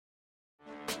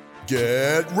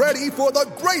Get ready for the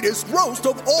greatest roast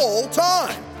of all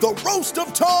time, the Roast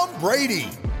of Tom Brady,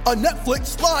 a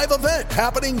Netflix live event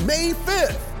happening May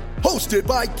 5th. Hosted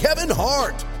by Kevin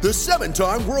Hart, the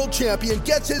 7-time world champion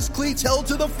gets his cleats held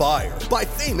to the fire by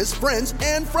famous friends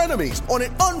and frenemies on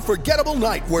an unforgettable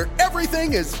night where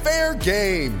everything is fair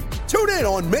game. Tune in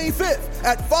on May 5th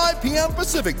at 5 p.m.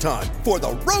 Pacific time for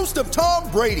the Roast of Tom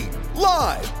Brady,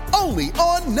 live only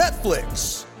on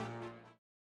Netflix.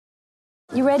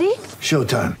 You ready?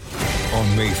 Showtime.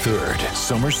 On May 3rd,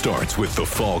 summer starts with The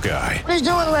Fall Guy. Let's do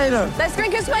it later. Let's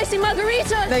drink a spicy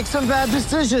margarita. Make some bad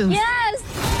decisions. Yes!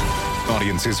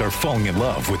 Audiences are falling in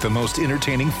love with the most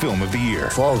entertaining film of the year.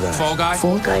 Fall Guy. Fall Guy?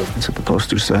 Fall guy. That's what the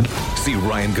poster said. See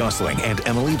Ryan Gosling and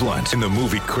Emily Blunt in the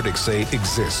movie critics say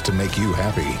exists to make you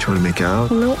happy. Trying to make it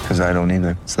out? Nope. Because I don't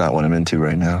either. It's not what I'm into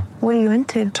right now. What are you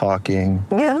into? Talking.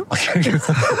 Yeah.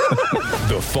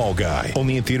 The Fall Guy.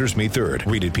 Only in theaters May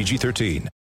 3rd. Rated PG-13.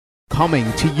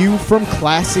 Coming to you from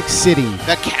Classic City,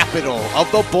 the capital of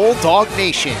the Bulldog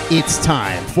Nation. It's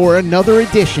time for another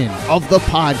edition of the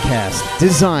podcast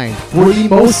designed for the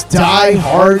most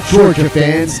die-hard Georgia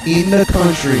fans in the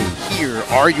country. Here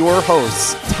are your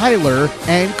hosts, Tyler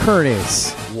and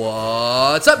Curtis.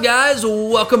 What's up, guys?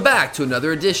 Welcome back to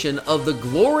another edition of the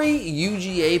Glory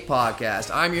UGA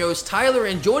podcast. I'm your host, Tyler,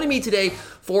 and joining me today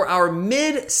for our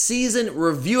mid-season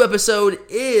review episode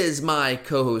is my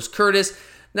co-host, Curtis.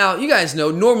 Now, you guys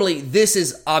know, normally this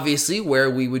is obviously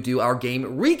where we would do our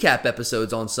game recap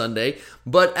episodes on Sunday,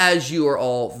 but as you are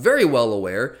all very well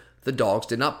aware, the Dogs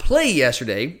did not play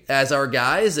yesterday as our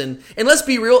guys, and let's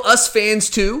be real, us fans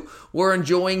too, were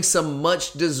enjoying some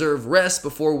much-deserved rest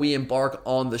before we embark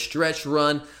on the stretch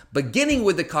run, beginning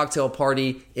with the cocktail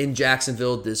party in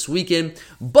Jacksonville this weekend.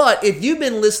 But if you've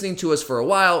been listening to us for a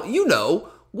while, you know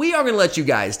we are going to let you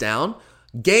guys down.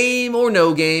 Game or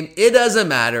no game, it doesn't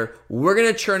matter. We're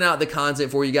going to churn out the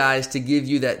content for you guys to give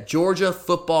you that Georgia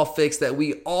football fix that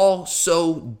we all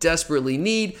so desperately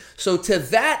need. So to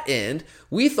that end,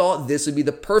 we thought this would be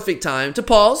the perfect time to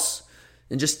pause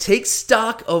and just take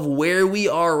stock of where we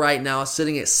are right now,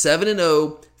 sitting at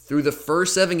 7-0 through the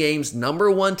first 7 games,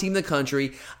 number 1 team in the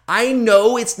country. I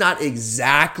know it's not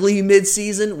exactly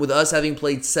midseason with us having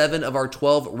played 7 of our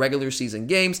 12 regular season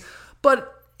games,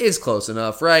 but it's close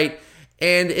enough, right?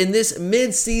 And in this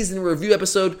mid-season review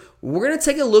episode, we're going to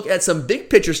take a look at some big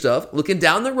picture stuff, looking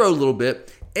down the road a little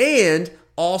bit, and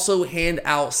also hand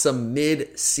out some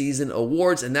mid-season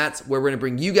awards. And that's where we're going to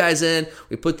bring you guys in.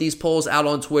 We put these polls out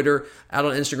on Twitter, out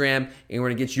on Instagram, and we're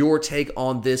going to get your take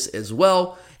on this as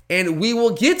well. And we will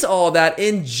get to all that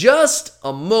in just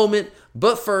a moment.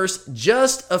 But first,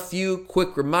 just a few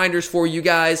quick reminders for you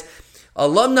guys.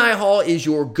 Alumni Hall is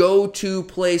your go-to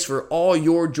place for all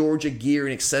your Georgia gear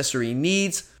and accessory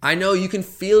needs. I know you can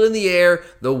feel it in the air,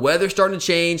 the weather's starting to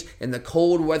change, and the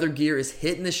cold weather gear is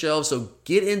hitting the shelves, so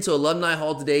get into Alumni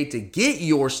Hall today to get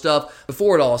your stuff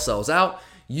before it all sells out.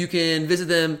 You can visit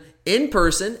them in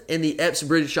person in the Epps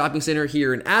Bridge Shopping Center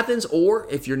here in Athens, or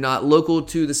if you're not local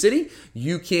to the city,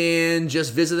 you can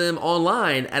just visit them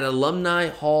online at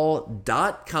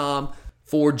alumnihall.com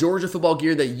for Georgia football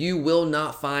gear that you will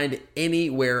not find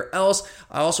anywhere else.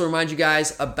 I also remind you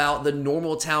guys about the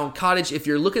Normaltown Cottage. If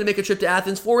you're looking to make a trip to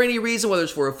Athens for any reason, whether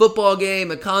it's for a football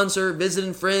game, a concert,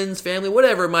 visiting friends, family,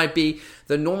 whatever it might be,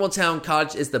 the Normaltown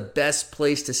Cottage is the best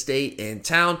place to stay in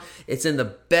town. It's in the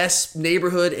best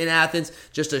neighborhood in Athens,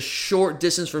 just a short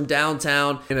distance from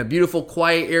downtown, in a beautiful,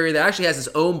 quiet area that actually has its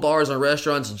own bars and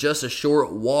restaurants just a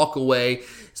short walk away.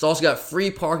 It's also got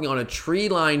free parking on a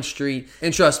tree-lined street.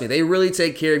 And trust me, they really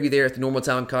take care of you there at the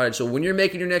Normaltown Cottage. So when you're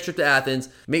making your next trip to Athens,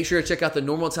 make sure to check out the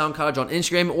Normaltown Cottage on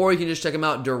Instagram, or you can just check them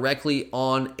out directly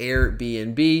on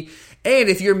Airbnb. And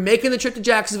if you're making the trip to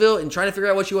Jacksonville and trying to figure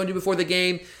out what you want to do before the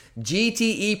game,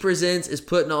 GTE Presents is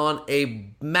putting on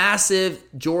a massive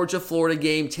Georgia-Florida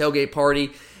game tailgate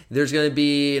party. There's going to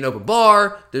be an open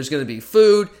bar. There's going to be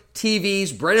food,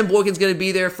 TVs. Brendan Boykin's going to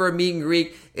be there for a meet and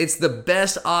greet. It's the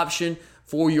best option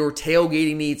for your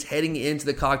tailgating needs heading into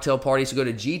the cocktail party. So go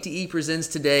to GTE Presents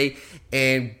today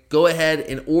and go ahead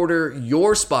and order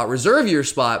your spot, reserve your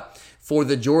spot for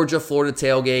the Georgia-Florida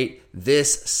tailgate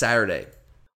this Saturday.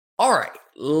 All right,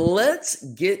 let's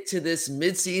get to this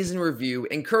midseason review.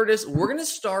 And Curtis, we're going to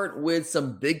start with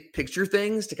some big picture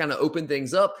things to kind of open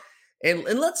things up. And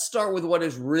let's start with what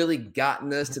has really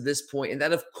gotten us to this point. And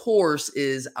that, of course,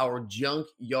 is our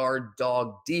junkyard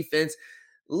dog defense.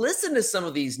 Listen to some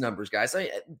of these numbers, guys. I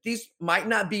mean, these might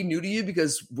not be new to you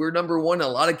because we're number one in a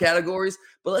lot of categories,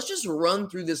 but let's just run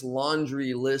through this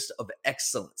laundry list of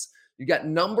excellence. You got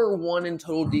number one in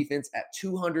total defense at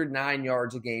 209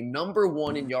 yards a game, number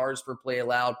one in yards per play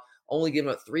allowed only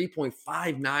giving up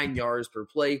 3.59 yards per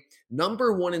play.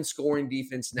 Number 1 in scoring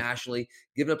defense nationally,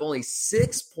 giving up only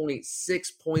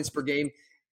 6.6 points per game.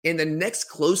 And the next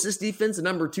closest defense, the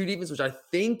number 2 defense, which I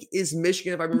think is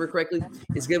Michigan, if I remember correctly,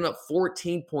 is giving up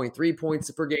 14.3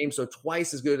 points per game, so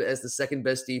twice as good as the second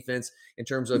best defense in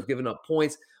terms of giving up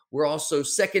points. We're also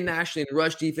second nationally in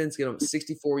rush defense, giving up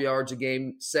 64 yards a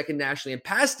game. Second nationally in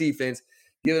pass defense,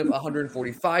 giving up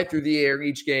 145 through the air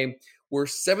each game. We're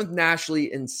 7th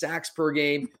nationally in sacks per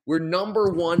game. We're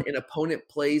number 1 in opponent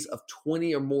plays of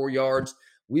 20 or more yards.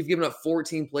 We've given up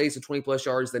 14 plays of 20-plus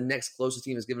yards. The next closest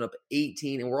team has given up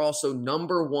 18. And we're also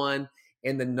number 1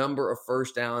 in the number of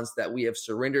first downs that we have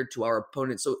surrendered to our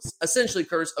opponents. So essentially,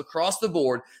 Curtis, across the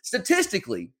board,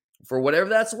 statistically, for whatever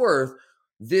that's worth,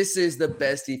 this is the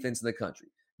best defense in the country.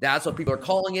 That's what people are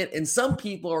calling it. And some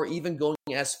people are even going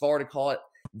as far to call it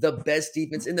the best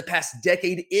defense in the past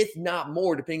decade, if not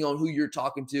more, depending on who you're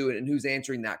talking to and who's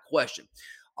answering that question.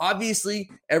 Obviously,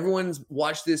 everyone's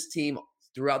watched this team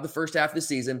throughout the first half of the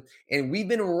season, and we've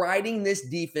been riding this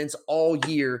defense all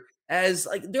year as,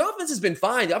 like, the offense has been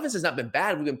fine. The offense has not been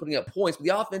bad. We've been putting up points, but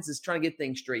the offense is trying to get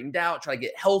things straightened out, trying to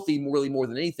get healthy really more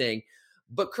than anything.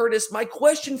 But, Curtis, my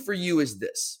question for you is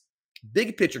this.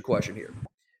 Big picture question here.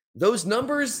 Those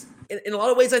numbers, in a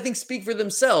lot of ways, I think speak for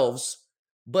themselves,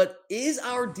 but is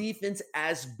our defense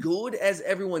as good as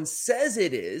everyone says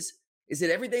it is? Is it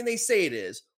everything they say it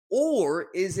is? Or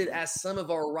is it, as some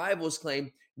of our rivals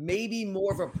claim, maybe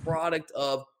more of a product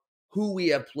of who we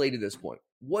have played to this point?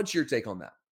 What's your take on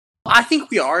that? I think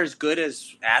we are as good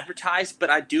as advertised, but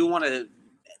I do want to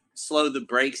slow the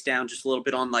brakes down just a little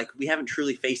bit on, like, we haven't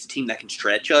truly faced a team that can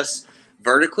stretch us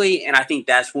vertically, and I think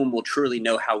that's when we'll truly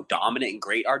know how dominant and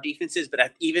great our defense is.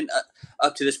 But even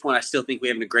up to this point, I still think we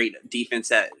have a great defense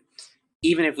that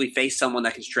even if we face someone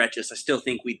that can stretch us, I still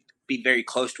think we'd be very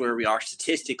close to where we are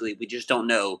statistically. We just don't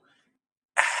know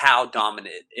how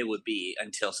dominant it would be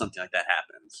until something like that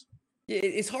happens.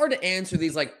 It's hard to answer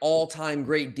these like all-time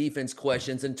great defense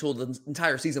questions until the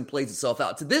entire season plays itself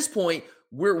out. To this point,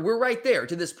 we're right there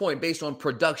to this point based on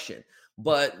production,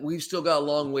 but we've still got a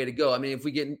long way to go. I mean,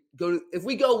 if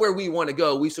we go where we want to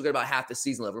go, we still got about half the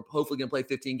season left. We're hopefully going to play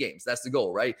 15 games. That's the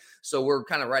goal, right? So we're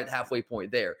kind of right at the halfway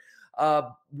point there.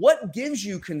 What gives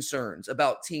you concerns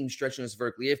about teams stretching us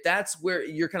vertically? If that's where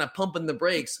you're kind of pumping the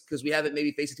brakes because we haven't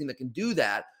maybe faced a team that can do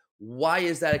that, why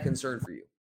is that a concern for you?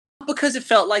 Because it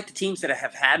felt like the teams that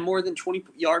have had more than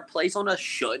 20-yard plays on us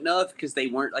shouldn't have, because they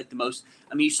weren't like the most.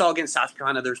 I mean, you saw against South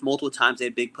Carolina, there's multiple times they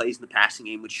had big plays in the passing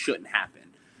game, which shouldn't happen.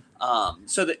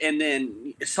 And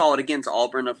then you saw it against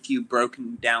Auburn, a few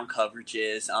broken down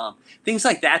coverages, things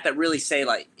like that really say,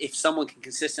 like, if someone can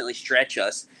consistently stretch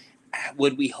us,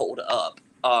 would we hold up?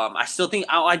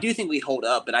 I do think we hold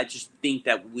up, but I just think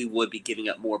that we would be giving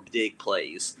up more big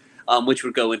plays, which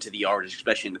would go into the yardage,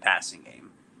 especially in the passing game.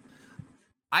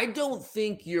 I don't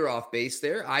think you're off base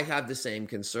there. I have the same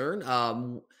concern.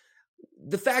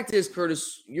 The fact is,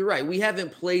 Curtis, you're right. We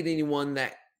haven't played anyone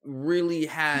that really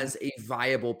has a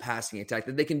viable passing attack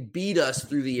that they can beat us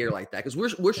through the air like that. Because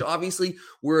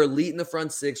we're elite in the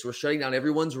front six. We're shutting down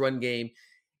everyone's run game.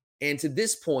 And to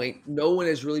this point, no one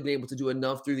has really been able to do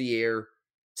enough through the air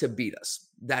to beat us.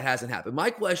 That hasn't happened. My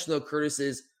question, though, Curtis,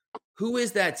 is who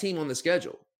is that team on the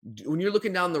schedule? When you're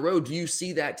looking down the road, do you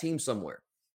see that team somewhere?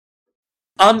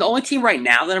 The only team right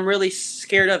now that I'm really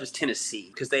scared of is Tennessee,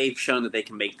 because they've shown that they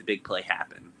can make the big play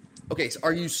happen. Okay, so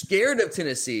are you scared of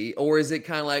Tennessee, or is it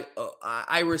kind of like,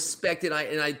 I respect it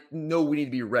and I know we need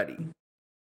to be ready?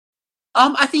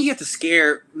 I think you have to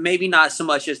scare, maybe not so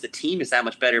much as the team is that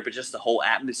much better, but just the whole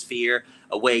atmosphere,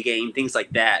 away game, things like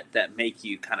that make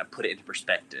you kind of put it into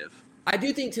perspective. I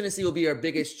do think Tennessee will be our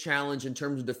biggest challenge in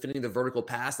terms of defending the vertical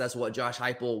pass. That's what Josh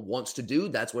Heupel wants to do.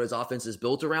 That's what his offense is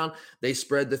built around. They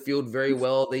spread the field very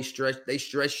well. They stretch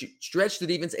the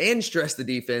defense and stress the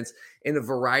defense in a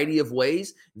variety of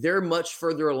ways. They're much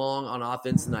further along on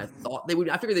offense than I thought they would.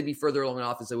 I figured they'd be further along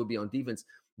on offense than they would be on defense.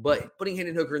 But putting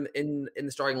Hendon Hooker in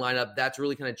the starting lineup, that's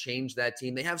really kind of changed that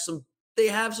team. They have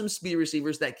some speedy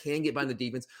receivers that can get by the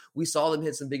defense. We saw them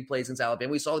hit some big plays against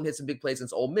Alabama. We saw them hit some big plays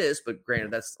against Ole Miss, but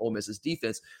granted, that's Ole Miss's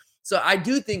defense. So I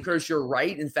do think, Curtis, you're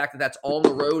right. In fact, that's on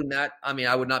the road, and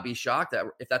I would not be shocked that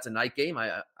if that's a night game.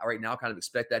 I right now kind of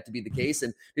expect that to be the case.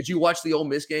 And did you watch the Ole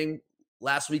Miss game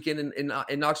last weekend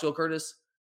in Knoxville, Curtis?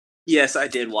 Yes, I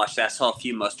did watch that. I saw a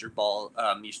few mustard bottles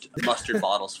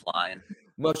flying.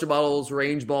 Mustard bottles,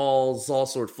 range balls, all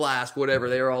sorts, flask, whatever.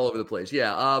 They were all over the place.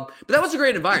 Yeah. But that was a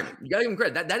great environment. You got to give them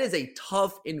credit. That is a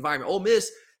tough environment. Ole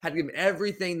Miss had to give them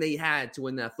everything they had to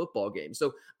win that football game.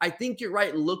 So I think you're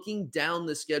right. Looking down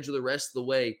the schedule the rest of the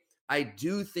way, I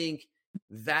do think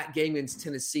that game against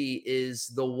Tennessee is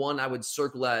the one I would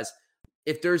circle as,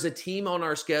 if there's a team on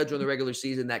our schedule in the regular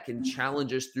season that can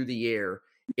challenge us through the air,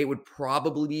 it would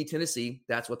probably be Tennessee.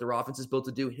 That's what their offense is built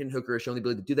to do. Hendon Hooker has shown the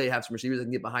ability to do. They have some receivers that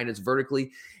can get behind us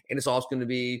vertically, and it's also going to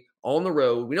be on the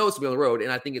road. We know it's going to be on the road,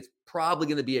 and I think it's probably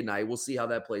going to be at night. We'll see how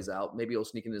that plays out. Maybe it'll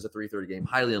sneak in as a 3:30 game.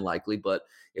 Highly unlikely, but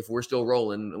if we're still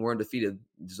rolling and we're undefeated,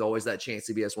 there's always that chance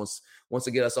CBS wants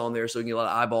to get us on there so we can get a lot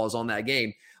of eyeballs on that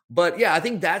game. But, yeah, I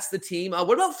think that's the team.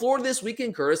 What about Florida this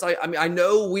weekend, Curtis? I mean, I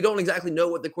know we don't exactly know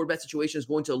what the quarterback situation is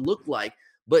going to look like,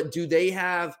 but do they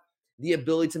have the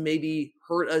ability to maybe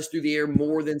hurt us through the air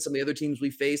more than some of the other teams we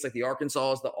face, like the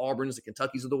Arkansas, the Auburns, the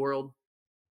Kentuckys of the world?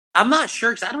 I'm not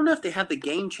sure because I don't know if they have the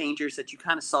game changers that you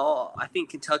kind of saw. I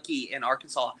think Kentucky and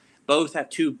Arkansas both have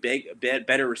two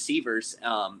better receivers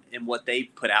in what they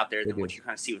put out there than what you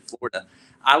kind of see with Florida.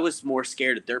 I was more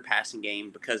scared of their passing game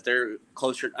because they're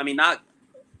closer. I mean, not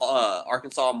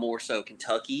Arkansas, more so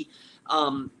Kentucky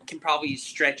can probably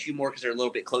stretch you more because they're a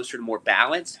little bit closer to more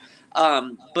balance.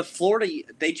 But Florida,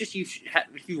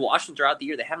 if you watch them throughout the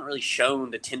year, they haven't really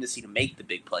shown the tendency to make the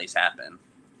big plays happen.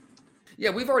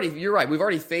 Yeah, you're right. We've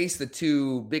already faced the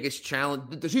two biggest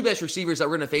the two best receivers that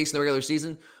we're going to face in the regular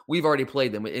season. We've already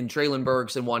played them in Treylon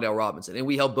Burks and Wan'Dale Robinson, and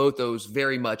we held both those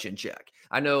very much in check.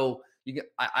 I know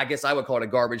I guess I would call it a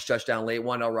garbage touchdown late,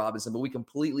 Wan'Dale Robinson, but we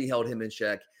completely held him in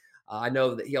check. I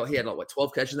know that he had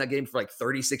 12 catches in that game for like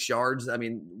 36 yards. I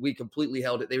mean, we completely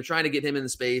held it. They were trying to get him in the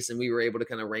space, and we were able to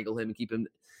kind of wrangle him and keep him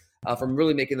from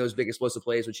really making those big explosive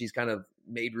plays, which he's kind of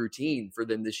made routine for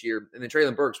them this year. And then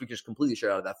Treylon Burks, we just completely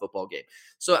shut out of that football game.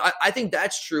 So I think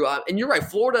that's true. And you're right,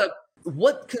 Florida.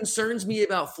 What concerns me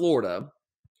about Florida,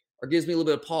 or gives me a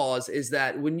little bit of pause, is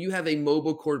that when you have a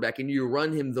mobile quarterback and you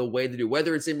run him the way they do,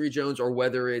 whether it's Emory Jones or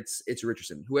whether it's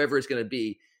Richardson, whoever it's going to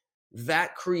be,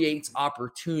 that creates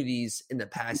opportunities in the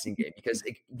passing game because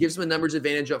it gives them a numbers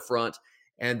advantage up front,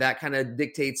 and that kind of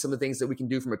dictates some of the things that we can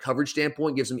do from a coverage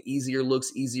standpoint, gives them easier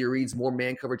looks, easier reads, more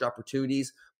man coverage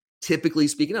opportunities, typically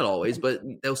speaking, not always, but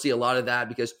they'll see a lot of that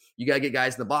because you got to get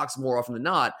guys in the box more often than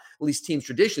not. At least teams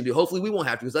traditionally do. Hopefully we won't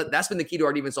have to, because that's been the key to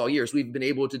our defense all year. So we've been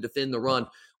able to defend the run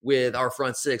with our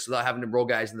front six without having to roll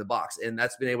guys in the box. And we've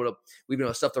been able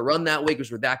to stuff the run that way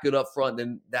because we're that good up front.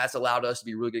 Then that's allowed us to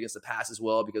be really good against the pass as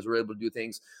well, because we're able to do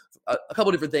things, a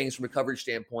couple different things from a coverage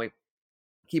standpoint,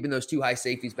 keeping those two high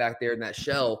safeties back there in that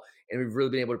shell. And we've really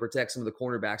been able to protect some of the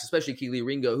cornerbacks, especially Kelee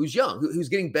Ringo, who's young, who's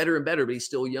getting better and better, but he's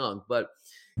still young. But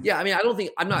yeah, I mean,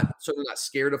 I'm certainly not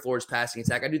scared of Florida's passing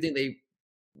attack. I do think they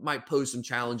might pose some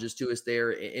challenges to us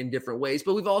there in different ways.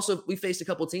 But we faced a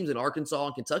couple of teams in Arkansas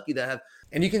and Kentucky that have,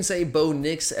 and you can say Bo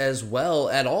Nix as well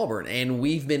at Auburn. And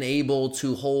we've been able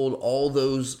to hold all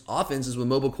those offenses with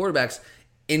mobile quarterbacks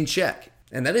in check.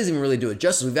 And that doesn't even really do it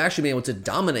justice. We've actually been able to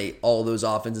dominate all those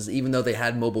offenses, even though they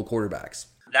had mobile quarterbacks.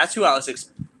 That's who I was,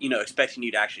 expecting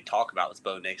you to actually talk about with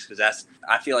Bo Nix, because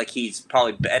I feel like he's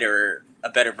probably a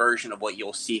better version of what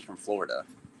you'll see from Florida.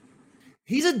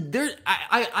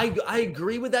 I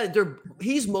agree with that.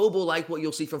 He's mobile like what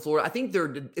you'll see from Florida. I think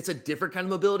it's a different kind of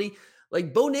mobility.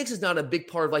 Like Bo Nix is not a big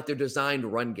part of like their designed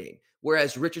run game,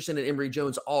 whereas Richardson and Emory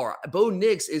Jones are. Bo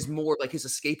Nix is more like his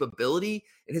escapability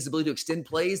and his ability to extend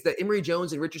plays that Emory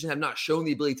Jones and Richardson have not shown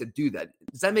the ability to do that.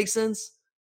 Does that make sense?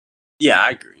 Yeah, I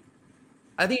agree.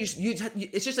 I think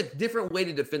it's just a different way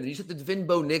to defend them. You just have to defend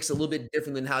Bo Nix a little bit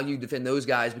different than how you defend those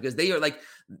guys, because they are like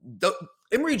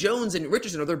Emory Jones and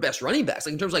Richardson are their best running backs.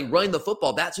 Like in terms of like running the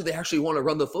football, that's who they actually want to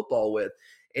run the football with.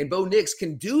 And Bo Nix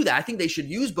can do that. I think they should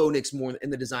use Bo Nix more in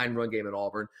the design run game at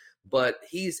Auburn. But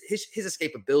his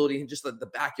escapability and just the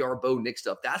backyard Bo Nix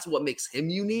stuff, that's what makes him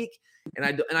unique. And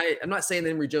I'm not saying that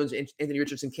Emory Jones and Anthony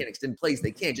Richardson can't extend plays. They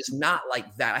can, just not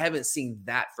like that. I haven't seen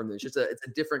that from them. It's a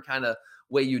different kind of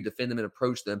way you defend them and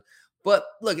approach them. But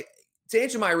look, to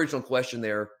answer my original question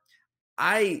there,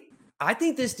 I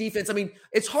think this defense, I mean,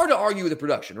 it's hard to argue with the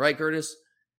production, right, Curtis?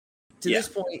 To this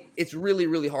point, it's really,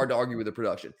 really hard to argue with the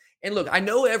production. And look, I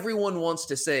know everyone wants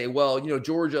to say, well,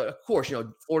 Georgia, of course,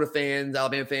 Florida fans,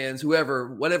 Alabama fans,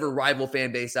 whatever rival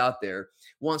fan base out there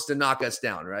wants to knock us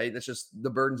down, right? That's just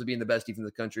the burdens of being the best defense in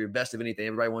the country, best of anything.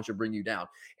 Everybody wants to bring you down.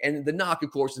 And the knock,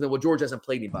 of course, is that, well, Georgia hasn't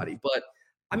played anybody. But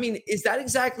I mean, is that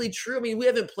exactly true? I mean, we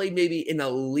haven't played maybe an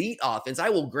elite offense. I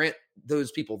will grant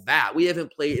those people that. We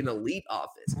haven't played an elite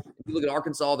offense. If you look at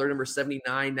Arkansas, they're number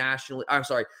 79 nationally. I'm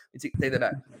sorry, take that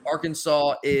back.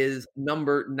 Arkansas is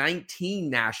number 19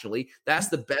 nationally. That's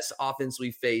the best offense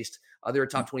we faced. They're a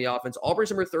top 20 offense. Auburn's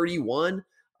number 31.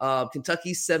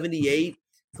 Kentucky's 78.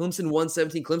 Clemson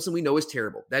 117. Clemson, we know, is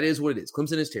terrible. That is what it is.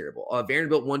 Clemson is terrible.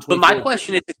 Vanderbilt 124. But my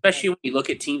question is, especially when you look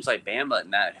at teams like Bama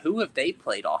and that, who have they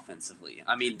played offensively?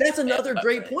 I mean, that's another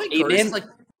great point, Curtis.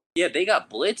 Yeah, they got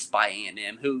blitzed by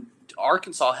A&M, who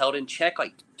Arkansas held in check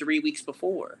like 3 weeks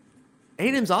before.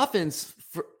 A&M's offense,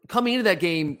 coming into that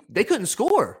game, they couldn't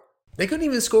score. They couldn't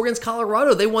even score against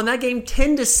Colorado. They won that game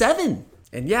 10-7.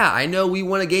 And yeah, I know we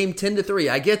won a game 10-3.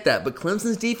 I get that. But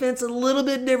Clemson's defense is a little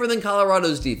bit different than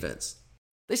Colorado's defense.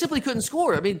 They simply couldn't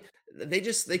score. I mean, they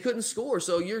couldn't score.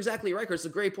 So you're exactly right, Chris. It's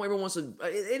a great point. Everyone wants to.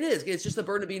 It is. It's just the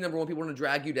burden of being number one. People want to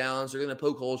drag you down, so they're going to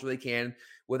poke holes where they can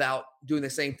without doing the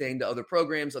same thing to other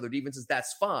programs, other defenses.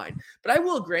 That's fine. But I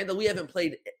will grant that we haven't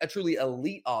played a truly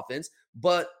elite offense.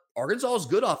 But Arkansas is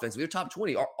good offensively. They're top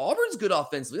 20. Auburn's good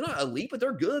offensively. They're not elite, but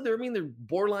they're good. They're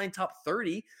borderline top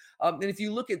 30. And if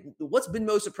you look at what's been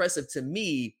most impressive to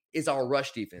me is our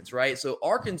rush defense, right? So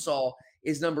Arkansas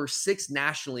is number 6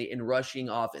 nationally in rushing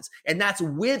offense. And that's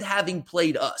with having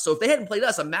played us. So if they hadn't played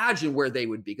us, imagine where they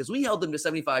would be, because we held them to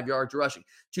 75 yards rushing,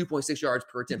 2.6 yards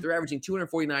per attempt. They're averaging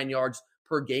 249 yards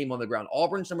per game on the ground.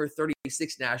 Auburn's number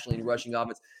 36 nationally in rushing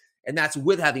offense. And that's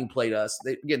with having played us.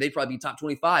 They'd probably be top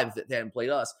 25 if they hadn't played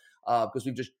us, because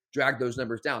we've just dragged those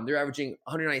numbers down. They're averaging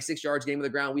 196 yards game on the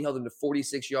ground. We held them to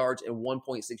 46 yards and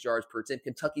 1.6 yards per attempt.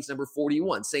 Kentucky's number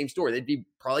 41. Same story. They'd be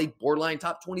probably borderline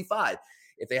top 25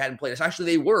 if they hadn't played us. Actually,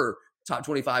 they were top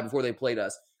 25 before they played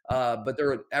us. But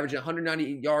they're averaging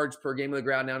 190 yards per game on the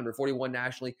ground now, number 41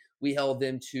 nationally. We held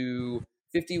them to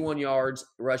 51 yards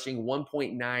rushing,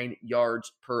 1.9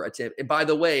 yards per attempt. And by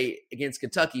the way, against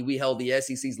Kentucky, we held the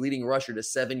SEC's leading rusher to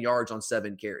 7 yards on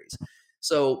 7 carries.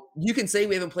 So you can say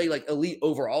we haven't played like elite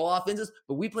overall offenses,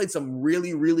 but we played some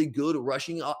really, really good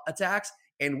rushing attacks,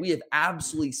 and we have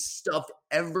absolutely stuffed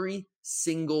every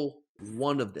single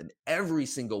one of them.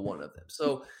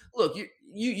 So look,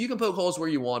 you can poke holes where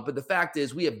you want, but the fact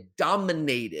is we have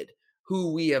dominated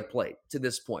who we have played to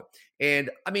this point.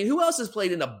 And I mean, who else has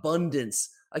played in abundance?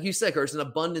 Like you said, Curtis, an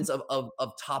abundance of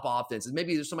top offenses.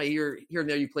 Maybe there's somebody here and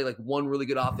there, you play like one really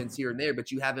good offense here and there, but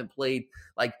you haven't played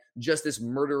like just this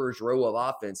murderer's row of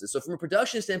offenses. So from a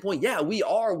production standpoint, yeah, we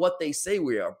are what they say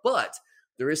we are, but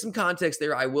there is some context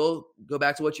there. I will go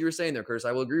back to what you were saying there, Curtis.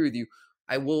 I will agree with you.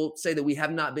 I will say that we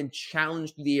have not been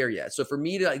challenged through the air yet. So for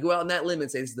me to go out on that limb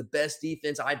and say this is the best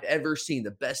defense I've ever seen,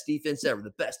 the best defense ever,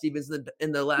 the best defense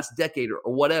in the last decade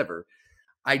or whatever,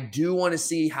 I do want to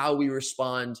see how we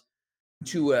respond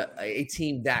to a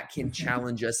team that can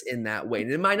challenge us in that way.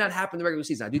 And it might not happen in the regular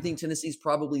season. I do think Tennessee's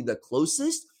probably the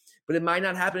closest, but it might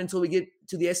not happen until we get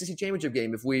to the SEC championship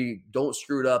game if we don't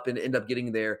screw it up and end up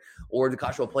getting there, or the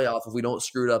college football playoff if we don't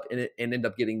screw it up and end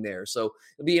up getting there. So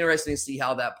it'll be interesting to see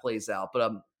how that plays out.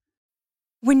 But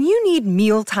when you need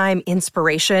mealtime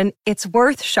inspiration, it's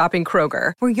worth shopping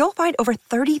Kroger, where you'll find over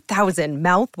 30,000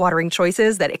 mouth-watering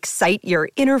choices that excite your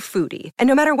inner foodie. And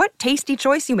no matter what tasty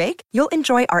choice you make, you'll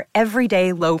enjoy our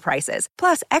everyday low prices,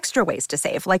 plus extra ways to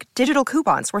save, like digital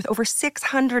coupons worth over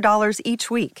 $600 each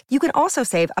week. You can also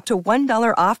save up to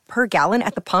 $1 off per gallon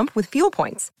at the pump with fuel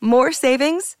points. More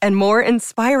savings and more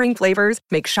inspiring flavors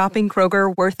make shopping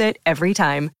Kroger worth it every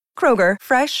time. Kroger,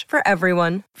 fresh for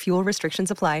everyone. Fuel restrictions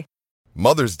apply.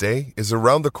 Mother's Day is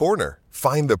around the corner.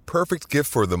 Find the perfect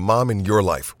gift for the mom in your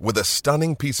life with a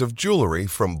stunning piece of jewelry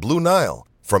from Blue Nile.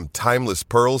 From timeless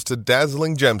pearls to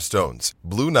dazzling gemstones,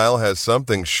 Blue Nile has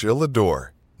something she'll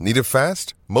adore. Need it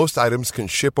fast? Most items can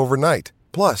ship overnight.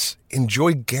 Plus,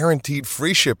 enjoy guaranteed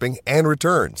free shipping and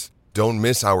returns. Don't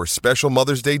miss our special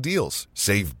Mother's Day deals.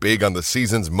 Save big on the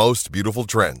season's most beautiful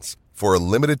trends. For a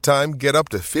limited time, get up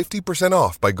to 50%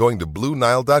 off by going to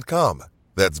BlueNile.com.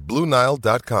 That's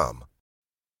BlueNile.com.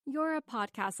 You're a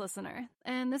podcast listener,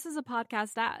 and this is a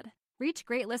podcast ad. Reach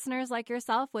great listeners like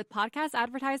yourself with podcast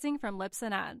advertising from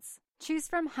Libsyn Ads. Choose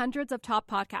from hundreds of top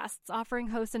podcasts offering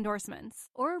host endorsements,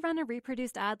 or run a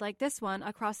reproduced ad like this one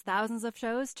across thousands of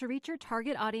shows to reach your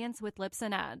target audience with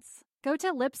Libsyn Ads. Go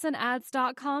to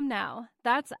libsynads.com now.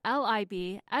 That's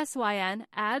LIBSYN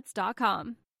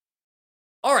ads.com.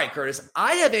 all right, Curtis,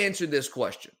 I have answered this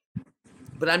question,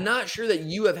 but I'm not sure that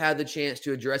you have had the chance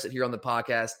to address it here on the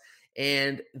podcast.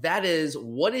 And that is,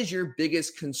 what is your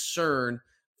biggest concern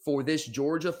for this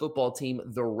Georgia football team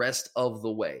the rest of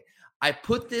the way? I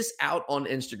put this out on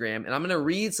Instagram, and I'm going to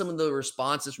read some of the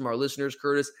responses from our listeners,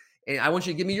 Curtis, and I want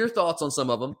you to give me your thoughts on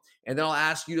some of them, and then I'll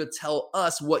ask you to tell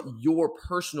us what your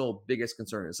personal biggest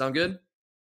concern is. Sound good?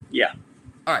 Yeah.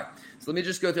 All right. So let me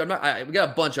just go through. We got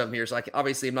a bunch of them here, so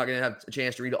obviously I'm not going to have a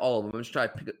chance to read all of them. I'm just trying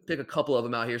to pick a couple of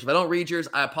them out here. So if I don't read yours,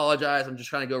 I apologize. I'm just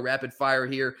trying to go rapid fire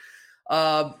here.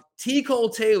 T. Cole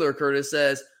Taylor, Curtis,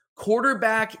 says,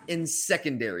 quarterback in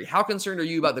secondary. How concerned are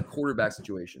you about the quarterback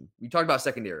situation? We talked about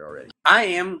secondary already. I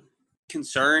am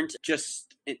concerned.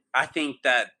 I think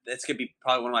that that's going to be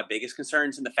probably one of my biggest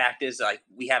concerns. And the fact is, like,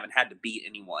 we haven't had to beat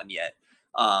anyone yet.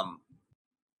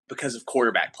 because of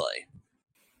quarterback play.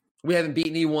 We haven't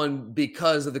beaten anyone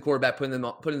because of the quarterback putting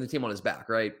the team on his back,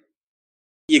 right?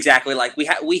 Exactly. Like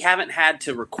we haven't had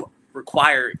to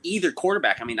require either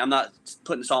quarterback. I mean, I'm not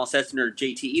putting this all on Stetson or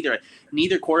JT either.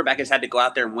 Neither quarterback has had to go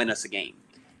out there and win us a game.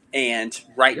 And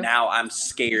right now, I'm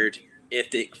scared if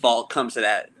the fall comes to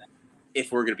that,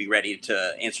 if we're going to be ready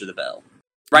to answer the bell.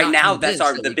 Right now, that's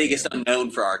the biggest unknown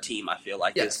for our team, I feel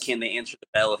like, is can they answer the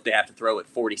bell if they have to throw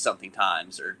it 40-something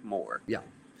times or more? Yeah.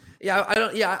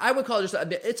 Yeah, I would call it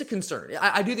it's a concern.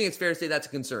 I do think it's fair to say that's a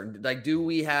concern. Like, do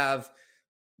we have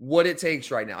what it takes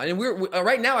right now? And we're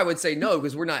right now, I would say no,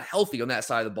 because we're not healthy on that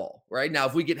side of the ball. Right now,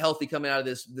 if we get healthy coming out of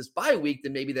this bye week,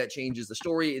 then maybe that changes the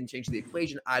story and changes the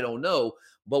equation. I don't know.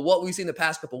 But what we've seen the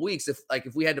past couple of weeks, if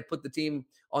we had to put the team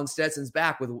on Stetson's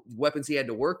back with weapons he had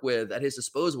to work with at his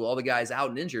disposal, all the guys out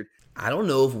and injured, I don't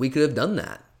know if we could have done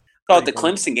that. Thought the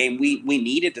Clemson game, we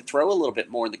needed to throw a little bit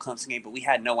more in the Clemson game, but we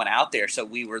had no one out there, so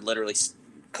we were literally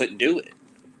couldn't do it.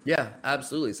 Yeah,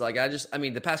 absolutely. So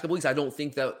the past couple weeks, I don't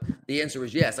think that the answer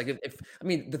was yes. Like if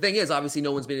the thing is, obviously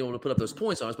no one's been able to put up those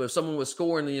points on us, but if someone was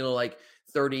scoring,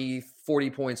 30, 40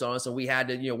 points on us and we had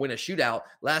to, win a shootout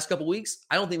last couple weeks,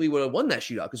 I don't think we would have won that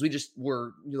shootout because we just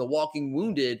were, walking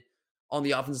wounded on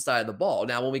the offensive side of the ball.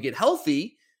 Now, when we get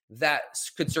healthy, that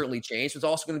could certainly change. It's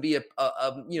also going to be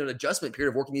an adjustment period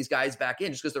of working these guys back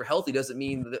in. Just because they're healthy doesn't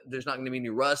mean that there's not going to be any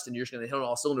rust and you're just going to hit on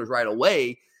all cylinders right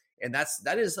away. And that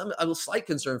is a slight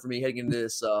concern for me heading into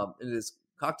this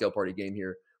cocktail party game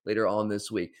here later on this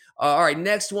week. All right,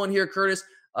 next one here, Curtis.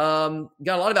 Got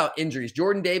a lot about injuries.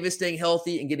 Jordan Davis staying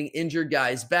healthy and getting injured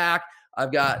guys back.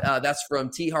 I've got that's from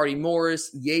T. Hardy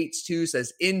Morris. Yates 2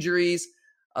 says injuries.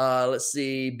 Let's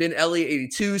see. Ben Elliott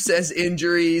 82 says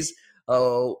injuries.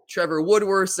 Trevor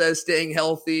Woodworth says staying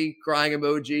healthy, crying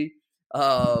emoji.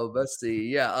 Let's see.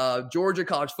 Yeah. Georgia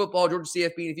college football, Georgia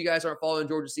CFB. And if you guys aren't following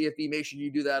Georgia CFB, make sure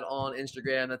you do that on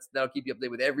Instagram. That'll keep you up to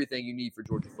date with everything you need for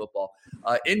Georgia football.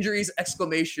 Injuries,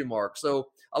 exclamation mark. So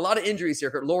a lot of injuries here,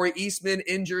 Kurt. Laurie Eastman,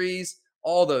 injuries,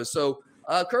 all those. So,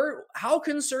 Kurt, how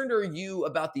concerned are you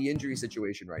about the injury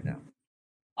situation right now?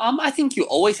 I think you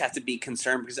always have to be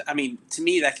concerned because, to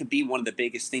me, that could be one of the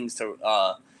biggest things to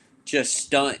just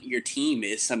stunt your team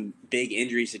is some big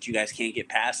injuries that you guys can't get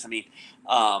past.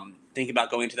 Think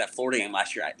about going to that Florida game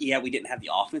last year. Yeah, we didn't have the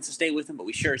offense to stay with them, but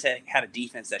we sure had a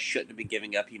defense that shouldn't have been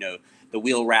giving up, the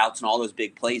wheel routes and all those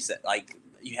big plays that,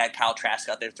 you had Kyle Trask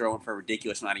out there throwing for a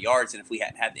ridiculous amount of yards. And if we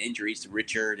hadn't had the injuries to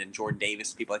Richard and Jordan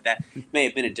Davis, people like that, it may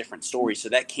have been a different story. So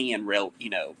that can when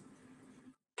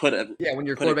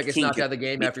your quarterback gets knocked out of the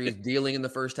game after he's dealing in the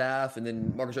first half, and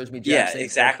then Marcus Rosemy-Jackson. Yeah,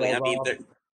 exactly.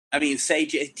 Say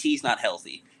JT's not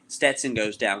healthy. Stetson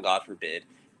goes down, God forbid.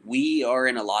 We are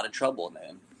in a lot of trouble,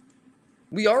 man.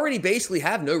 We already basically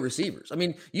have no receivers.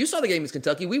 You saw the game against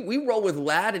Kentucky. We roll with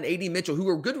Ladd and A.D. Mitchell, who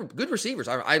are good receivers.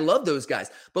 I love those guys.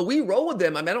 But we roll with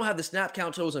them. I don't have the snap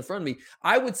count totals in front of me.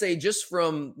 I would say just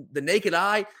from the naked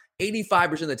eye,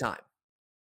 85% of the time.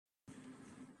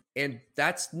 And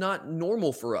that's not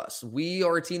normal for us. We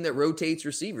are a team that rotates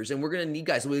receivers, and we're going to need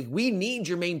guys. We need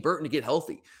Jermaine Burton to get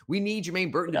healthy. We need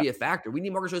Jermaine Burton to be a factor. We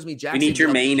need Marcus Rosemy-Jackson. We need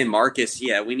Jermaine and Marcus.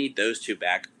 Yeah, we need those two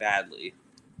back badly.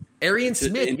 Arian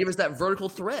Smith give us that vertical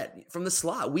threat from the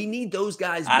slot. We need those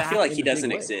guys back. I feel like he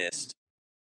doesn't exist.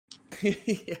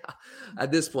 Yeah,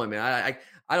 at this point, man,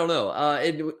 I don't know.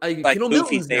 Kendall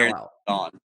Milton's there now out.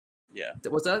 Gone. Yeah.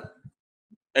 What's that?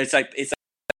 It's like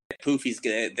Poofy's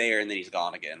there and then he's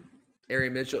gone again.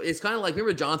 Arian Mitchell. It's kind of like,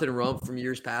 remember Jonathan Rump from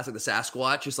years past, like the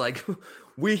Sasquatch? It's like,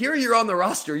 we hear you're on the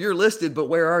roster, you're listed, but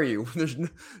where are you? There's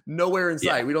nowhere in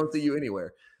sight. Yeah. We don't see you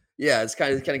anywhere. Yeah, it's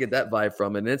kind of get that vibe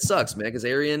from it. And it sucks, man, because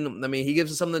Arian, he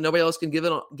gives us something that nobody else can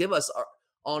give us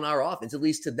on our offense, at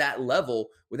least to that level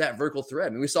with that vertical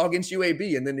threat. We saw against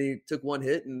UAB, and then he took one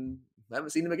hit and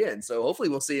haven't seen him again. So hopefully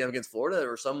we'll see him against Florida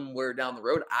or somewhere down the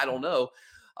road. I don't know.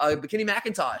 But Kenny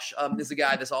McIntosh is a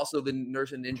guy that's also been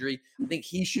nursing an injury. I think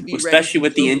he should be ready. Especially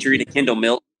with the injury to Kendall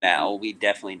Milton now, we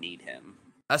definitely need him.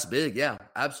 That's big, yeah,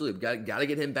 absolutely. Got to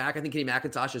get him back. I think Kenny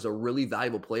McIntosh is a really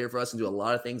valuable player for us and do a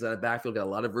lot of things out of the backfield. Got a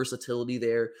lot of versatility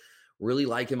there. Really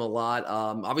like him a lot.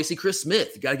 Obviously, Chris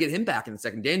Smith, got to get him back in a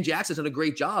second. Dan Jackson's done a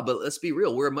great job, but let's be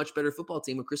real. We're a much better football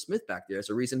team with Chris Smith back there. That's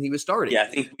the reason he was starting. Yeah, I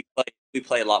think we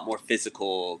play a lot more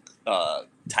physical,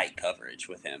 tight coverage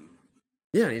with him.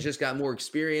 Yeah, and he's just got more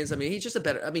experience. He's just a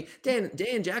better –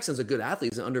 Dan Jackson's a good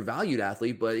athlete. He's an undervalued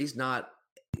athlete, but he's not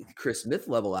Chris Smith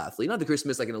level athlete. Not that Chris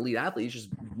Smith's like an elite athlete. He's just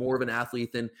more of an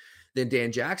athlete than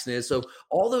Dan Jackson is. So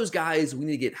all those guys, we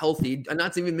need to get healthy. And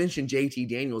not to even mention JT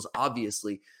Daniels,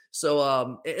 obviously.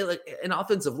 So, and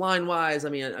offensive line wise, I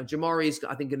mean, Jamari's,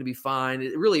 I think, going to be fine.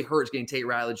 It really hurts getting Tate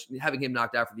Ratledge, having him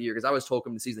knocked out for the year, because I was told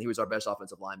him the season he was our best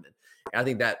offensive lineman. And I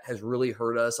think that has really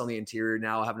hurt us on the interior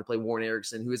now, having to play Warren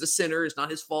Erickson, who is a center. It's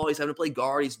not his fault. He's having to play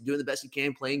guard. He's doing the best he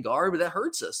can playing guard, but that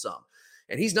hurts us some.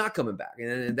 And he's not coming back.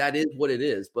 And that is what it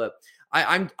is. But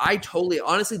I totally,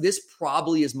 honestly, this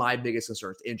probably is my biggest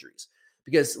concern, injuries.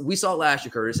 Because we saw it last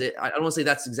year, Curtis. I don't want to say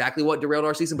that's exactly what derailed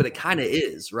our season, but it kind of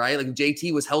is, right? Like if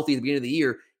JT was healthy at the beginning of the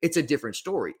year, it's a different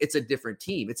story. It's a different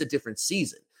team. It's a different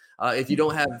season. If you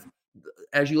don't have,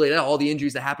 as you laid out, all the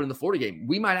injuries that happened in the Florida game,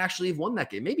 we might actually have won that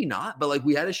game. Maybe not, but like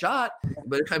we had a shot.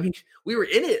 But I mean, we were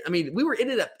in it. I mean, we were in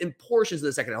it in portions of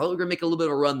the second half. We were going to make a little bit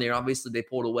of a run there. Obviously, they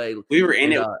pulled away. We were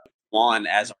in it with Juan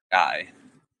as our guy.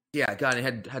 Yeah, God,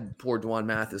 and had poor Dwan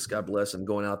Mathis, God bless him,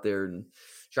 going out there and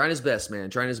trying his best, man.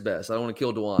 Trying his best. I don't want to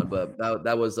kill Dwan, but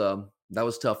that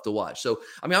was tough to watch. So,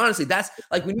 I mean, honestly, that's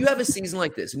like when you have a season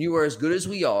like this and you are as good as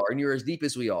we are and you're as deep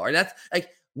as we are. And that's like,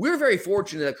 we're very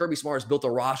fortunate that Kirby Smart has built a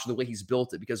roster the way he's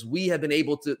built it, because we have been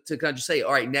able to kind of just say,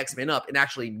 all right, next man up, and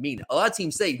actually mean it. A lot of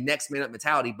teams say next man up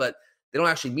mentality, but they don't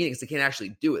actually mean it because they can't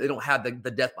actually do it. They don't have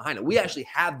the depth behind it. We actually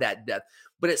have that depth.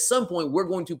 But at some point, we're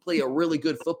going to play a really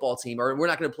good football team, or we're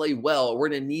not going to play well, or we're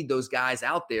going to need those guys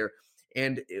out there.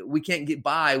 And we can't get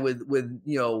by with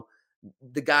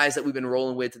the guys that we've been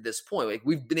rolling with to this point. Like,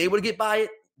 we've been able to get by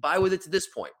with it to this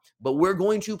point, but we're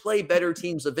going to play better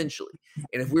teams eventually.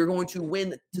 And if we're going to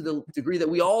win to the degree that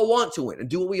we all want to win and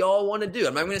do what we all want to do,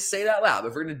 I'm not going to say that loud, but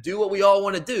if we're going to do what we all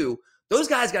want to do, those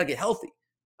guys got to get healthy.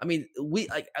 I mean, we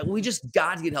just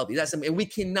got to get healthy. And we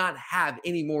cannot have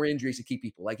any more injuries to keep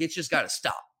people. Like, it's just got to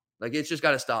stop. Like, it's just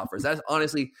got to stop for us. That's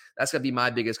got to be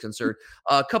my biggest concern.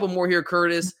 A couple more here,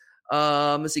 Curtis.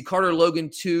 Let's see. Carter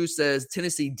Logan 2 says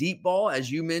Tennessee deep ball,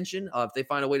 as you mentioned. If they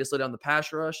find a way to slow down the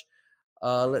pass rush.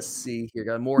 Let's see here.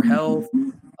 Got more health,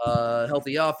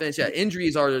 healthy offense. Yeah,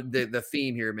 injuries are the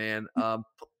theme here, man.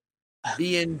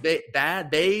 Being bad.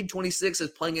 Bade 26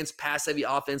 is playing against pass-heavy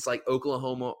offense like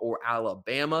Oklahoma or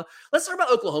Alabama. Let's talk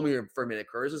about Oklahoma here for a minute,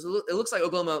 Curtis. It looks like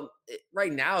Oklahoma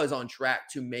right now is on track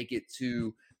to make it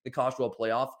to the College Football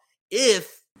Playoff.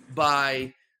 If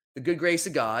by the good grace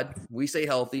of God, we stay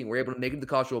healthy and we're able to make it to the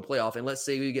College Football Playoff, and let's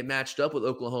say we get matched up with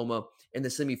Oklahoma in the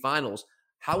semifinals,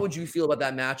 how would you feel about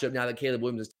that matchup now that Caleb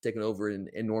Williams is taking over in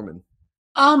Norman?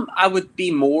 I would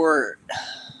be more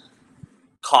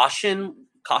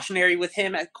cautionary with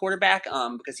him at quarterback,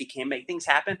 because he can make things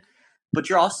happen. But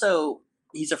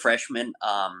he's a freshman.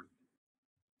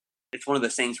 It's one of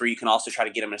those things where you can also try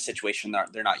to get him in a situation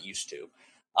that they're not used to.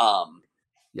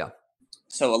 Yeah.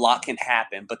 So a lot can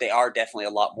happen, but they are definitely a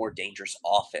lot more dangerous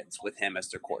offense with him as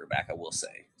their quarterback, I will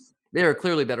say. They are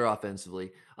clearly better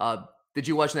offensively. Did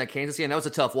you watch that Kansas game? That was a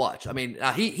tough watch. I mean,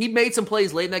 he made some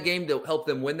plays late in that game to help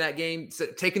them win that game. So,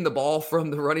 taking the ball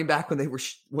from the running back when they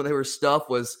were stuffed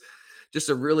was just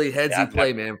a really headsy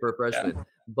play, man, for a freshman. Yeah.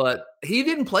 But he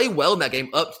didn't play well in that game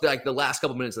up to like the last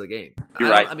couple minutes of the game. You're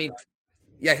right. I mean,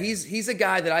 yeah, he's a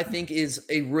guy that I think is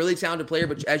a really talented player.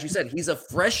 But as you said, he's a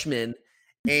freshman,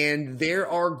 and there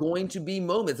are going to be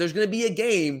moments. There's going to be a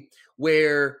game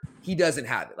where he doesn't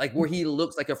have it, like where he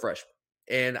looks like a freshman.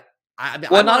 And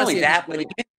not only that, but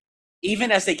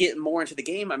even as they get more into the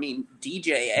game, I mean,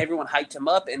 DJ, everyone hyped him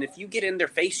up, and if you get in their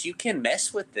face, you can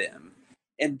mess with them.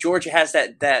 And Georgia has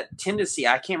that tendency.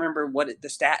 I can't remember what it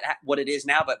is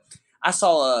now, but I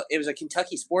saw it was a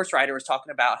Kentucky sports writer was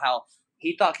talking about how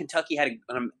he thought Kentucky had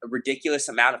a ridiculous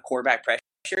amount of quarterback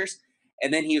pressures,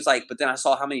 and then he was like, but then I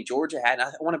saw how many Georgia had, and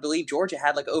I want to believe Georgia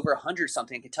had like over 100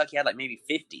 something, and Kentucky had like maybe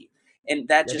 50, and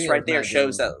that just right there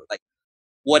shows that like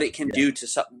what it can do to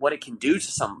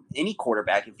any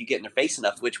quarterback if you get in their face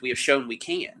enough, which we have shown we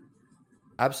can.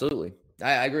 Absolutely.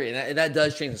 I agree. And that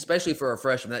does change, especially for a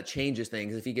freshman. That changes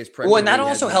things if he gets pressure. Well, and that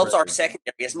also helps our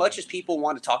secondary. As much as people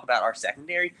want to talk about our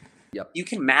secondary, you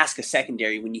can mask a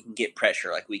secondary when you can get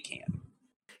pressure like we can.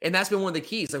 And that's been one of the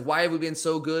keys. Like, why have we been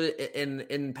so good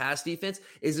in pass defense?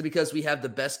 Is it because we have the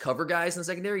best cover guys in the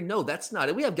secondary? No, that's not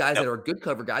it. We have guys that are good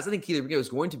cover guys. I think Keely Ringo is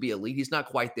going to be elite. He's not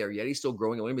quite there yet. He's still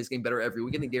growing. He's getting better every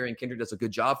week. I think Darian Kendrick does a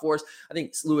good job for us. I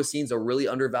think Lewis Seen's a really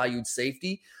undervalued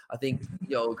safety. I think,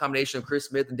 a combination of Chris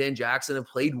Smith and Dan Jackson have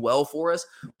played well for us.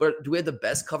 But do we have the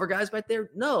best cover guys back there?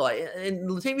 No. And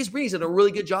Latavius Bree's done a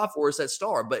really good job for us at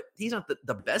star, but he's not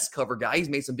the best cover guy. He's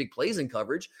made some big plays in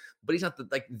coverage, but he's not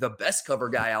the best cover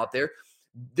guy out there.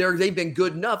 They've been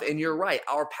good enough. And you're right.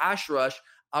 Our pass rush,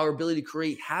 our ability to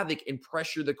create havoc and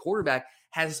pressure the quarterback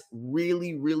has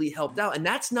really, really helped out. And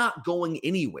that's not going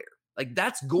anywhere. Like,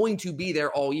 that's going to be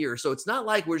there all year. So it's not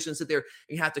like we're just going to sit there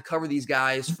and have to cover these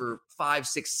guys for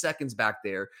 5-6 seconds back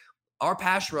there. our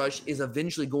pass rush is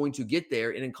eventually going to get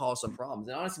there and then cause some problems.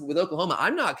 And honestly, with Oklahoma,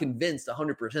 I'm not convinced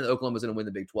 100% that Oklahoma's going to win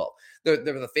the Big 12. They're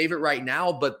the favorite right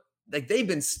now, but like they've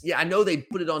been, I know they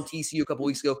put it on TCU a couple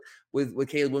weeks ago with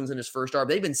Caleb Williams in his first start.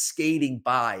 They've been skating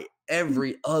by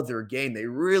every other game. They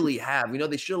really have. We know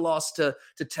they should have lost to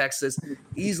Texas,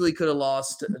 easily could have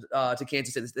lost to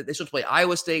Kansas State. They still have to play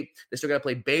Iowa State. They still got to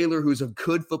play Baylor, who's a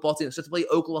good football team. They still have to play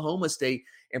Oklahoma State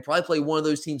and probably play one of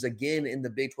those teams again in the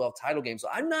Big 12 title game. So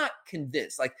I'm not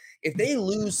convinced. Like if they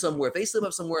lose somewhere, if they slip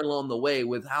up somewhere along the way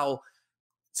with how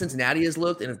Cincinnati has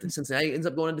looked, and if Cincinnati ends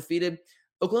up going undefeated,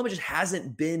 Oklahoma just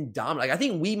hasn't been dominant. Like I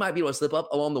think we might be able to slip up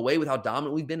along the way with how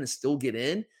dominant we've been and still get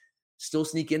in, still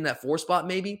sneak in that 4 spot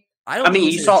maybe. I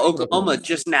mean, you saw Oklahoma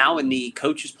just now in the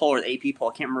coaches poll or the AP poll.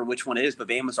 I can't remember which one it is, but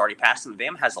Bama's already passed them.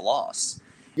 Bama has a loss.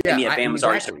 Yeah, Bama's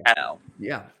already surpassed.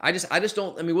 Yeah, I just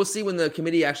don't. I mean, we'll see when the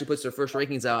committee actually puts their first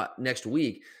rankings out next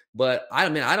week. But I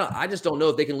just don't know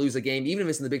if they can lose a game, even if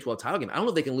it's in the Big 12 title game. I don't know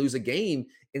if they can lose a game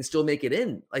and still make it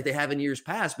in like they have in years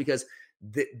past because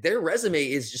their resume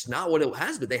is just not what it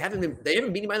has been. They haven't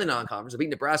beaten by the non-conference. They beat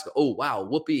Nebraska. Oh wow,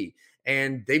 whoopee!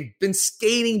 And they've been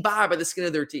skating by the skin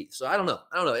of their teeth. So I don't know.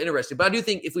 Interesting. But I do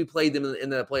think if we played them in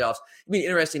the playoffs, it'd be an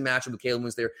interesting matchup with Caleb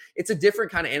Williams there. It's a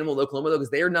different kind of animal with Oklahoma, though, because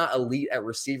they are not elite at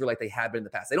receiver like they have been in the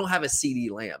past. They don't have a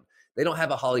CeeDee Lamb. They don't have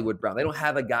a Hollywood Brown. They don't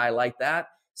have a guy like that.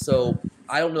 So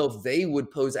I don't know if they would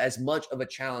pose as much of a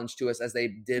challenge to us as they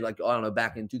did,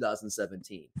 back in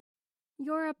 2017.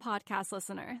 You're a podcast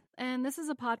listener, and this is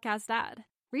a podcast ad.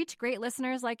 Reach great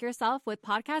listeners like yourself with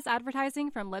podcast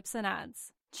advertising from Libsyn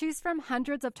Ads. Choose from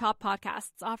hundreds of top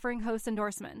podcasts offering host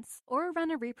endorsements, or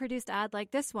run a reproduced ad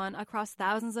like this one across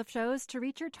thousands of shows to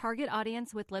reach your target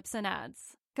audience with Libsyn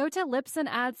Ads. Go to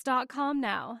libsynads.com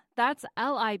now. That's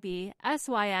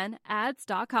LIBSYN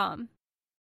ads.com.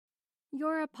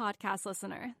 You're a podcast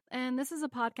listener, and this is a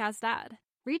podcast ad.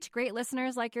 Reach great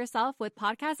listeners like yourself with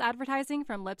podcast advertising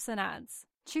from Libsyn Ads.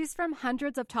 Choose from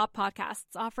hundreds of top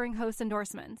podcasts offering host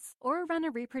endorsements, or run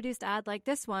a reproduced ad like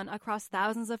this one across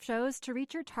thousands of shows to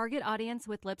reach your target audience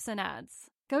with Libsyn Ads.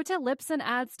 Go to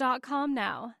libsynads.com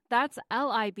now. That's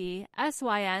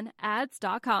LIBSYN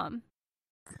ads.com.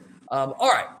 All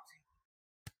right.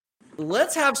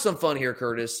 Let's have some fun here,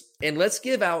 Curtis, and let's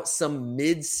give out some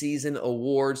mid-season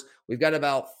awards. We've got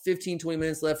about 15, 20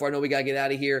 minutes left, or I know we got to get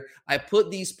out of here. I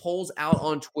put these polls out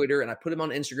on Twitter, and I put them on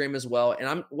Instagram as well.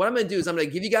 And what I'm going to do is I'm going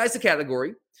to give you guys the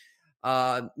category.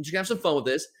 You're going to have some fun with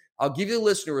this. I'll give you the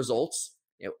listener results.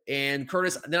 And,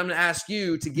 Curtis, then I'm going to ask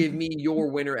you to give me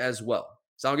your winner as well.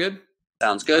 Sound good?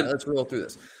 Sounds good. All right, let's roll through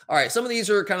this. All right, some of these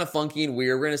are kind of funky and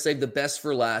weird. We're going to save the best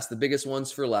for last, the biggest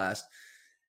ones for last.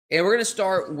 And we're going to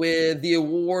start with the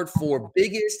award for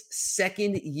biggest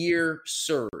second-year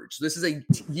surge. This is a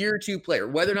year 2 player.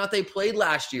 Whether or not they played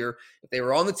last year, if they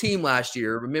were on the team last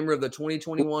year, a member of the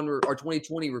 2021 or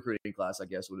 2020 recruiting class, I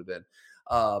guess would have been,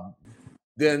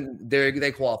 then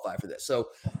they qualify for this. So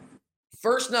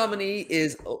first nominee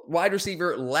is wide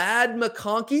receiver Ladd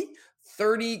McConkey,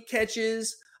 17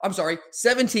 catches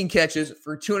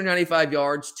for 295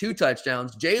 yards, 2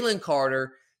 touchdowns. Jalen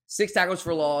Carter, 6 tackles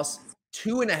for loss,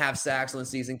 2.5 sacks on the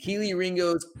season. Kelee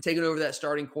Ringo's taken over that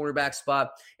starting cornerback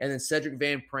spot. And then Cedric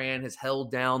Van Pran has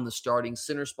held down the starting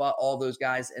center spot. All those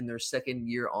guys in their second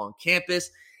year on campus.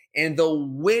 And the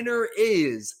winner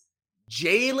is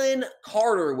Jalen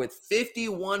Carter with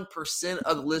 51%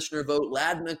 of the listener vote.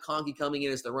 Ladd McConkey coming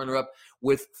in as the runner-up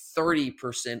with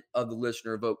 30% of the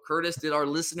listener vote. Curtis, did our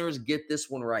listeners get this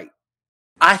one right?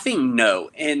 I think no.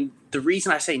 And the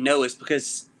reason I say no is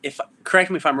because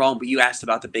correct me if I'm wrong, but you asked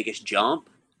about the biggest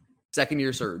jump. Second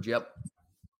year surge, yep.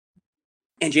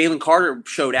 And Jalen Carter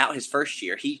showed out his first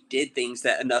year. He did things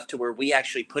that enough to where we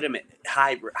actually put him at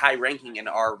high ranking in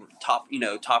our top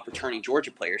returning Georgia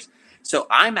players. So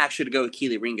I'm actually to go with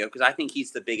Kelee Ringo because I think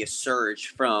he's the biggest surge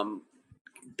from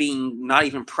being not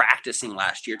even practicing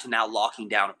last year to now locking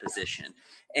down a position.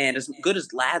 And as good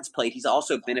as Ladd's played, he's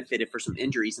also benefited for some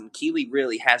injuries, and Kelee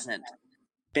really hasn't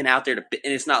been out there and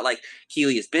it's not like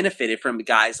Kelee has benefited from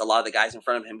a lot of the guys in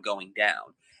front of him going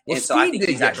down. Well, and so I think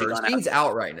he's actually gone Speed's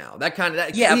out right now. That kind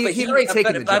of yeah, but he'd already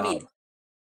taken the job.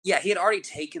 He had already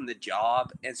taken the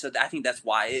job, and so I think that's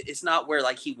why it's not where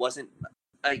like he wasn't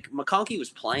like McConkey was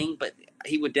playing, but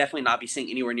he would definitely not be seeing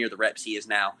anywhere near the reps he is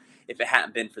now if it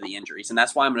hadn't been for the injuries. And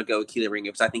that's why I'm going to go with Kelee Ringo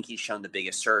because I think he's shown the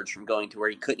biggest surge from going to where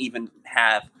he couldn't even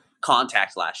have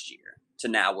contact last year to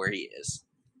now where he is.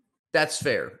 That's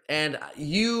fair. And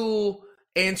you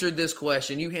answered this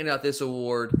question. You handed out this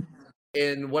award.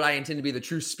 in what I intend to be the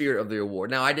true spirit of the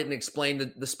award. Now, I didn't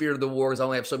explain the spirit of the award because I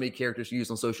only have so many characters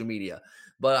used on social media.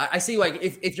 But I see, like,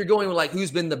 if you're going with, like,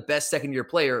 who's been the best second-year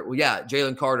player, well, yeah,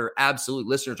 Jalen Carter, absolute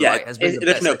listeners are right, has been the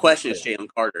there's best no question player. it's Jalen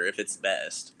Carter if it's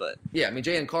best. But yeah, I mean,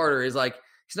 Jalen Carter is, like,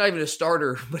 he's not even a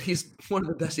starter, but he's one of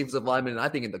the best defensive linemen, I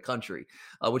think, in the country,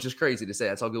 which is crazy to say.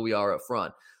 That's how good we are up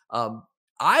front.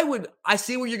 I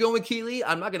see where you're going with Keeley.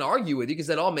 I'm not going to argue with you because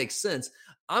that all makes sense.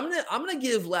 I'm gonna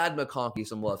give Ladd McConkey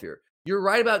some love here. You're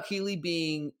right about Keeley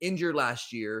being injured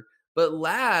last year, but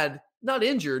Ladd, not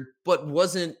injured, but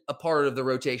wasn't a part of the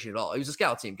rotation at all. He was a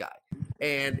scout team guy.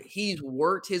 And he's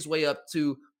worked his way up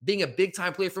to being a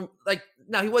big-time player from, like,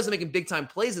 now he wasn't making big-time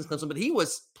plays against Clemson, but he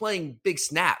was playing big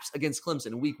snaps against Clemson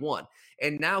in week 1.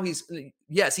 And now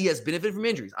yes, he has benefited from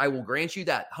injuries. I will grant you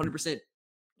that, 100%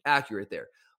 accurate there.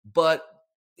 But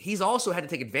he's also had to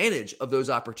take advantage of those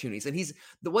opportunities. And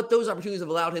what those opportunities have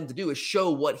allowed him to do is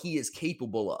show what he is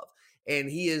capable of. And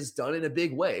he has done it in a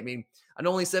big way. I mean, I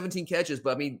know only 17 catches,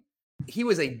 but I mean, he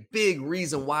was a big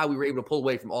reason why we were able to pull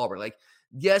away from Auburn. Like,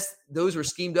 yes, those were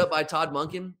schemed up by Todd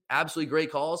Monken. Absolutely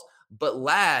great calls. But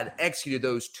Ladd executed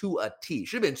those to a T.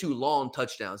 Should have been 2 long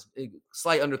touchdowns.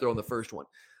 Slight underthrow on the first one.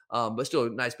 But still a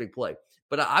nice big play.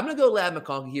 But I'm going to go Ladd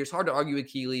McConkey here. It's hard to argue with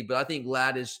Keeley, but I think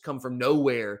Ladd has come from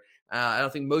nowhere. I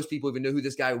don't think most people even know who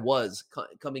this guy was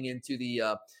coming into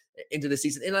the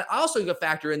season. And I also got to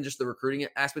factor in just the recruiting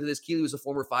aspect of this. Keeley was a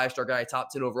former 5-star guy,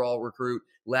 top 10 overall recruit.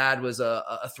 Ladd was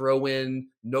a throw-in,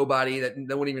 nobody that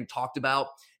no one even talked about.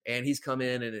 And he's come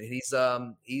in and he's had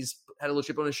a little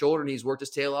chip on his shoulder and he's worked his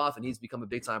tail off and he's become a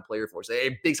big-time player for us,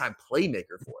 a big-time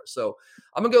playmaker for us. So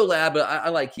I'm going to go Ladd, but I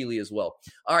like Keeley as well.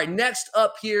 All right, next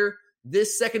up here,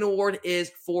 this second award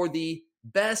is for the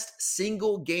best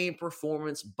single game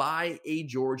performance by a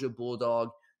Georgia Bulldog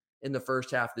in the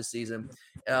first half of the season.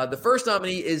 The first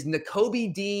nominee is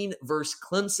Nakobe Dean versus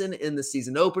Clemson in the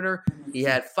season opener. He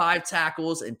had 5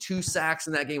 tackles and 2 sacks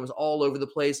in that game. It was all over the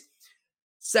place.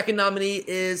 Second nominee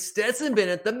is Stetson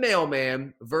Bennett, the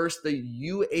mailman, versus the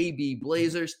UAB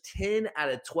Blazers. 10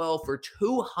 out of 12 for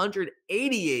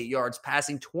 288 yards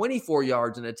passing, 24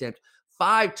 yards an attempt,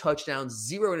 5 touchdowns,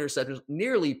 0 interceptions,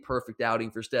 nearly perfect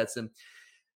outing for Stetson.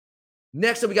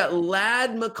 Next up, we got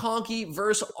Ladd McConkey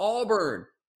versus Auburn.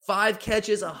 5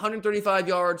 catches, 135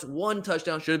 yards, 1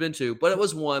 touchdown. Should have been 2, but it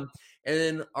was 1. And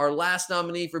then our last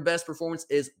nominee for best performance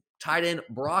is tight end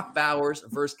Brock Bowers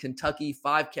versus Kentucky.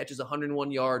 5 catches,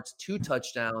 101 yards, 2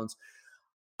 touchdowns.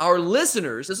 Our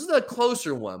listeners, this is a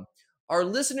closer one. Our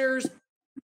listeners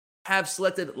have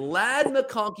selected Ladd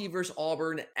McConkey versus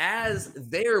Auburn as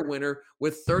their winner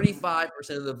with 35%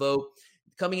 of the vote.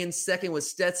 Coming in second was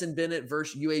Stetson Bennett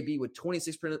versus UAB with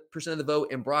 26% of the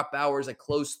vote, and Brock Bowers a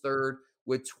close third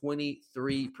with 23%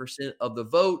 of the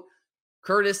vote.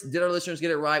 Curtis, did our listeners get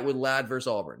it right with Ladd versus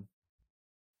Auburn?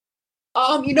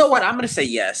 You know what? I'm going to say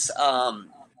yes.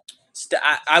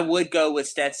 I would go with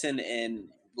Stetson and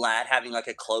Ladd having like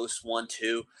a close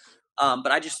 1-2.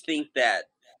 But I just think that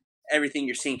everything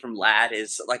you're seeing from Ladd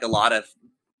is like a lot of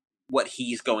what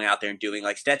he's going out there and doing.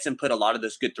 Like Stetson put a lot of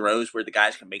those good throws where the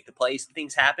guys can make the plays and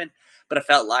things happen. But I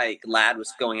felt like Ladd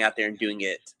was going out there and doing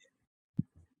it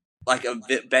like a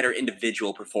better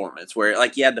individual performance where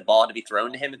like he had the ball to be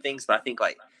thrown to him and things. But I think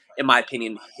like, in my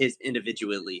opinion, his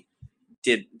individually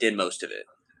did most of it.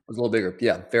 It was a little bigger.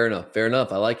 Yeah, fair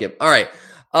enough. I like it. All right.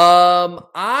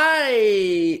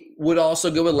 I would also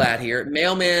go with Ladd here.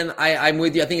 Mailman, I'm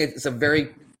with you. I think it's a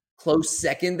very close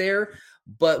second there.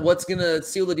 But what's going to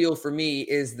seal the deal for me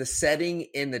is the setting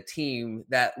and the team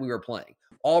that we were playing.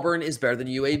 Auburn is better than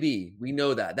UAB. We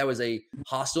know that. That was a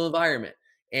hostile environment.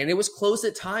 And it was close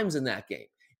at times in that game.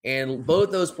 And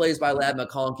both those plays by Ladd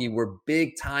McConkey were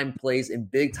big-time plays and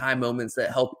big-time moments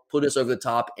that helped put us over the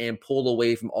top and pull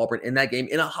away from Auburn in that game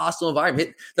in a hostile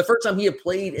environment. The first time he had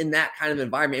played in that kind of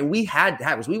environment, and we had to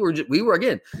have it. We were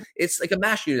again, it's like a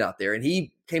mash unit out there. And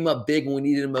he came up big when we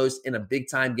needed him most in a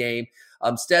big-time game.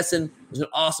 Stetson was an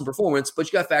awesome performance, but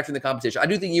you got to factor in the competition. I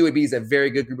do think UAB is a very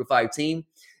good group of 5 team,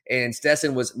 and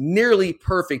Stetson was nearly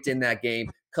perfect in that game.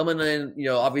 Coming in,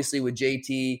 obviously with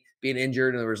JT being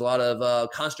injured, and there was a lot of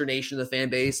consternation in the fan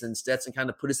base, and Stetson kind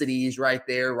of put us at ease right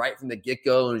there, right from the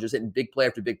get-go, and was just hitting big play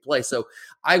after big play. So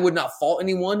I would not fault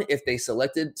anyone if they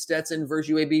selected Stetson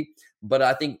versus UAB, but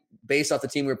I think based off the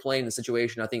team we were playing, the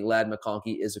situation, I think Ladd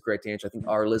McConkey is the correct answer. I think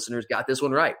our listeners got this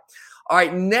one right. All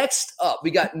right, next up,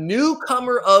 we got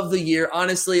newcomer of the year.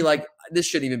 Honestly, like this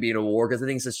shouldn't even be an award because I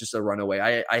think it's just a runaway.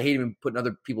 I hate even putting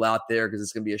other people out there because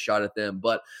it's going to be a shot at them.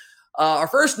 But our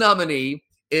first nominee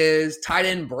is tight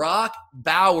end Brock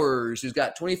Bowers, who's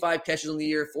got 25 catches on the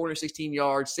year, 416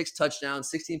 yards, 6 touchdowns,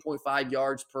 16.5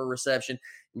 yards per reception,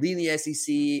 leading the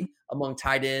SEC among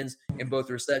tight ends in both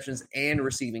receptions and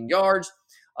receiving yards.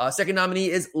 Second nominee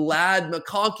is Ladd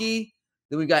McConkey.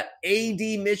 Then we've got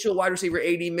A.D. Mitchell, wide receiver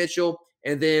A.D. Mitchell.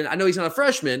 And then I know he's not a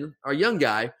freshman, our young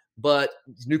guy, but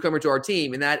he's a newcomer to our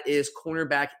team, and that is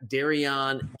cornerback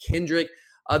Darion Kendrick.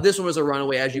 This one was a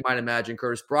runaway, as you might imagine,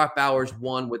 Curtis. Brock Bowers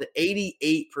won with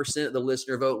 88% of the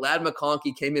listener vote. Ladd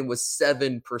McConkey came in with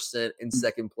 7% in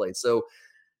second place. So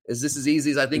is this as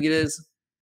easy as I think it is?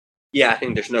 Yeah, I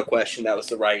think there's no question that was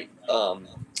the right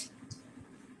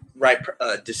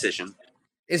decision.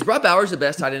 Is Brock Bowers the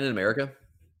best tight end in America?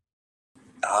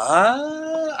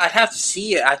 I'd have to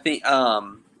see it. I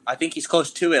think he's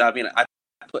close to it. I mean, I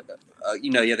put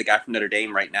you have the guy from Notre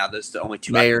Dame right now. That's the only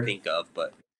two I can think of.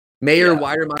 But Mayer,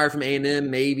 Weidermeyer from A&M,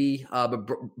 maybe. But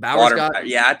Bowers got.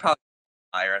 Yeah, I'd probably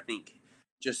Meyer. I think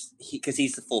just because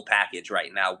he's the full package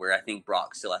right now. Where I think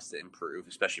Brock still has to improve,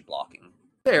 especially blocking.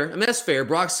 Fair. I mean, that's fair.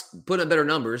 Brock's put up better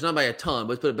numbers, not by a ton,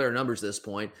 but he's put up better numbers at this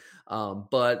point.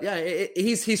 But yeah,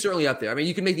 he's certainly up there. I mean,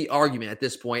 you can make the argument at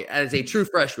this point as a true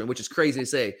freshman, which is crazy to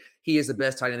say, he is the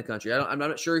best tight end in the country. I'm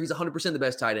not sure he's 100% the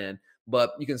best tight end,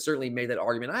 but you can certainly make that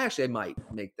argument. I might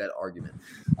make that argument.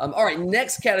 All right,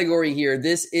 next category here.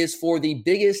 This is for the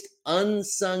biggest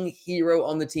unsung hero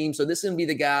on the team. So this is going to be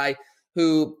the guy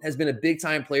who has been a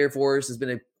big-time player for us, has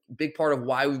been a big part of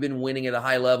why we've been winning at a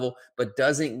high level, but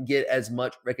doesn't get as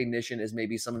much recognition as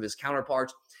maybe some of his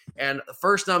counterparts. And the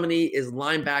first nominee is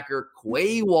linebacker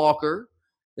Quay Walker.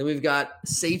 Then we've got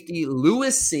safety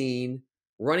Lewis Cine,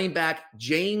 running back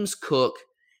James Cook,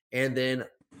 and then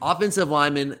offensive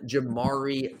lineman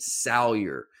Jamari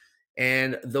Salyer.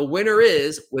 And the winner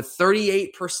is, with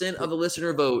 38% of the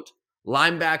listener vote,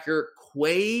 linebacker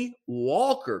Quay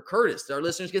Walker. Curtis, did our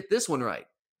listeners get this one right?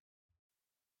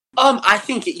 I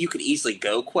think you could easily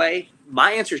go Quay.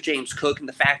 My answer is James Cook, and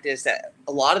the fact is that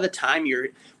a lot of the time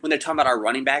when they're talking about our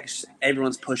running backs,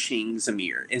 everyone's pushing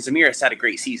Zamir. And Zamir has had a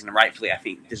great season, and rightfully, I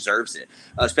think, deserves it.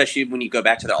 Especially when you go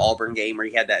back to the Auburn game where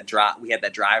he had that drive. We had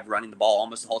that drive running the ball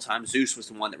almost the whole time. Zeus was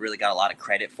the one that really got a lot of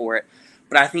credit for it.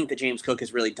 But I think that James Cook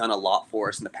has really done a lot for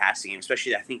us in the passing game,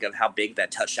 especially I think of how big that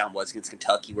touchdown was against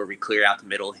Kentucky where we clear out the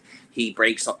middle. He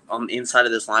breaks on the inside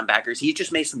of those linebackers. He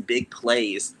just made some big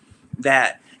plays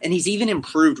and he's even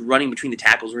improved running between the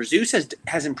tackles, where Zeus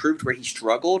has improved where he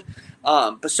struggled.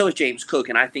 But so has James Cook,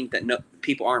 and I think that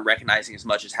people aren't recognizing as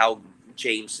much as how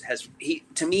James has.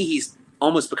 To me, he's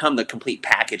almost become the complete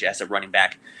package as a running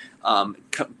back,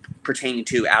 pertaining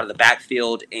to out of the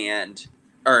backfield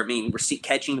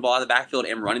catching the ball out of the backfield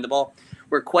and running the ball.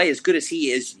 Where Quay, as good as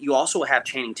he is, you also have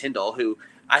Channing Tindall, who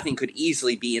I think could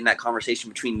easily be in that conversation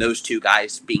between those two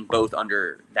guys being both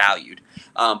undervalued.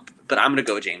 But I'm going to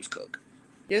go with James Cook.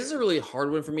 Yeah, this is a really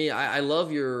hard one for me. I love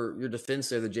your defense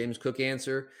there, the James Cook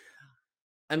answer.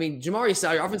 I mean, Jamari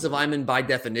Salyer, offensive linemen by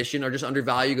definition, are just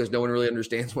undervalued because no one really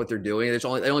understands what they're doing. They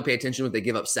only pay attention when they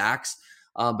give up sacks.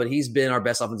 But he's been our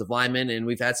best offensive lineman, and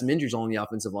we've had some injuries on the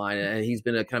offensive line, and he's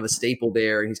been a kind of a staple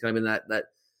there, and he's kind of been that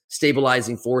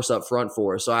stabilizing force up front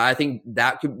for us. So I think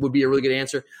that would be a really good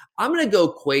answer. I'm going to go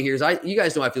Quay here. You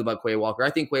guys know how I feel about Quay Walker. I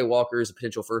think Quay Walker is a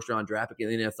potential first-round draft pick in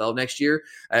the NFL next year.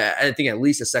 I think at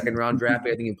least a second-round draft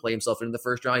pick. I think he can play himself into the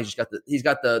first round. He's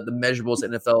got the measurables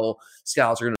that NFL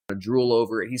scouts are going to drool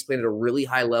over. He's played at a really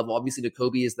high level. Obviously,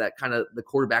 Jacoby is that kind of the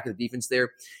quarterback of the defense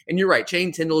there. And you're right,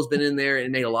 Channing Tindall has been in there and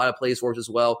made a lot of plays for us as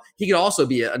well. He could also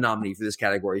be a nominee for this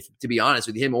category, to be honest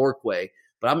with him or Quay.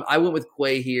 But I went with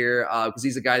Quay here because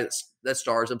he's a guy that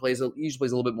stars and usually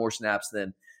plays a little bit more snaps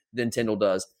than Tindall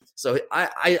does. So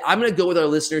I'm going to go with our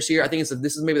listeners here. I think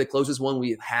this is maybe the closest one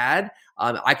we've had.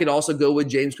 I could also go with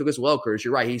James Cook as well, Curtis.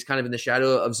 You're right. He's kind of in the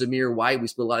shadow of Zamir White. We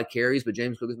split a lot of carries, but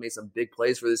James Cook has made some big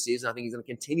plays for this season. I think he's going to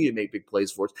continue to make big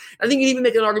plays for us. I think you can even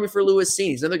make an argument for Lewis Cine.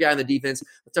 He's another guy on the defense.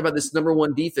 Let's talk about this number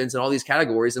one defense in all these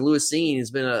categories. And Lewis Cine has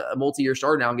been a multi-year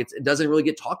starter now and doesn't really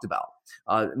get talked about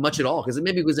much at all because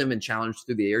maybe he hasn't been challenged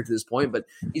through the air to this point, but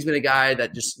he's been a guy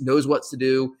that just knows what to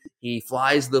do. He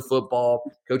flies the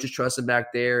football. Coaches trust him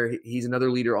back there. He's another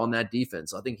leader on that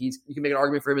defense. So I think you can make an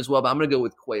argument for him as well, but I'm going to go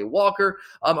with Quay Walker.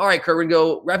 All right, Kurt, we're going to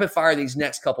go rapid fire these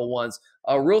next couple ones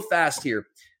real fast here.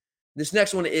 This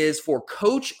next one is for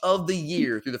Coach of the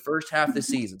Year through the first half of the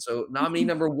season. So nominee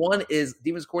number one is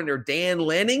defensive coordinator Dan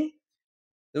Lanning.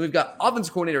 Then we've got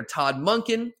offensive coordinator Todd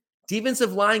Monken,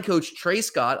 defensive line coach Trey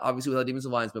Scott, obviously with how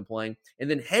defensive line's been playing, and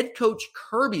then head coach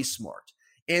Kirby Smart.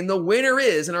 And the winner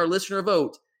is, in our listener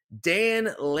vote,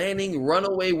 Dan Lanning,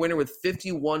 runaway winner with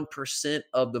 51%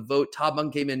 of the vote. Todd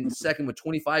Monken came in second with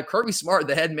 25%. Kirby Smart,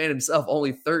 the head man himself,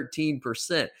 only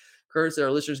 13%. Curtis,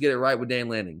 our listeners get it right with Dan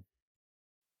Lanning?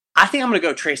 I think I'm going to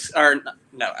go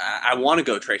I want to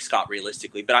go Trey Scott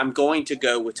realistically, but I'm going to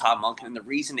go with Todd Monken. And the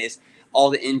reason is all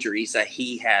the injuries that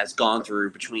he has gone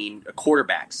through between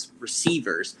quarterbacks,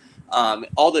 receivers,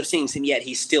 all those things. And yet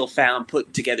he's still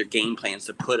put together game plans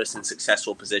to put us in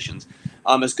successful positions.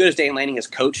 As good as Dan Lanning has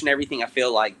coached and everything, I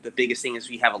feel like the biggest thing is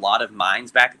we have a lot of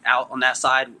minds back out on that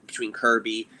side between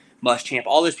Kirby, Muschamp,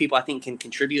 all those people I think can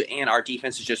contribute. And our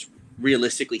defense is just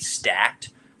realistically stacked.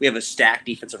 We have a stacked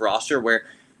defensive roster where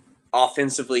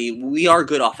offensively, we are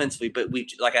good offensively, but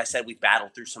like I said, we've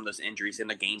battled through some of those injuries in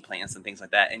the game plans and things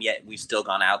like that, and yet we've still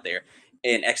gone out there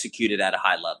and executed at a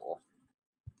high level.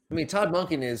 I mean, Todd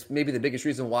Monken is maybe the biggest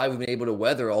reason why we've been able to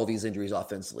weather all these injuries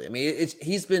offensively. I mean,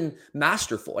 he's been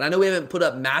masterful, and I know we haven't put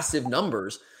up massive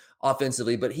numbers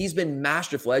offensively, but he's been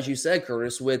masterful, as you said,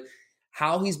 Curtis, with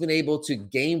how he's been able to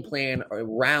game plan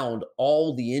around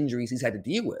all the injuries he's had to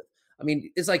deal with. I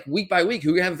mean, it's like week by week,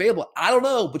 who you have available. I don't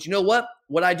know, but you know what?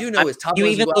 What I do know is Todd. You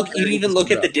even look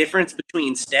at the difference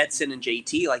between Stetson and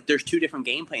JT. Like, there's two different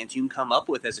game plans you can come up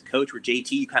with as a coach. Where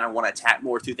JT, you kind of want to attack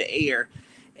more through the air,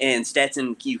 and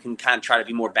Stetson, you can kind of try to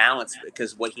be more balanced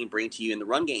because what he can bring to you in the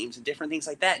run games and different things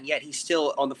like that. And yet he's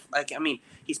still on the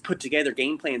he's put together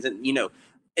game plans, and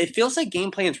it feels like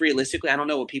game plans realistically, I don't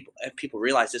know if people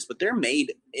realize this, but they're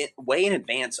made way in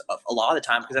advance of a lot of the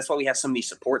time, because that's why we have some of these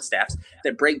support staffs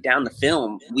that break down the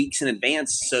film weeks in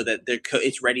advance so that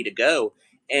it's ready to go.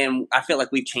 And I feel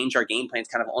like we've changed our game plans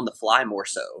kind of on the fly more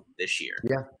so this year.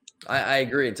 Yeah, I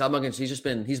agree. And Todd Monken,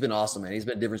 he's been awesome, man. He's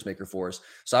been a difference maker for us.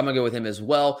 So I'm going to go with him as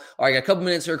well. All right, got a couple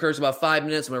minutes here, Curtis, about 5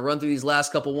 minutes. I'm going to run through these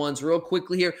last couple ones real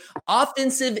quickly here.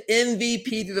 Offensive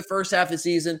MVP through the first half of the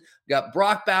season. We got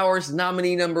Brock Bowers,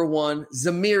 nominee number 1.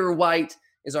 Zamir White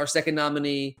is our second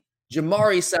nominee.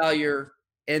 Jamari Salyer,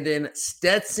 and then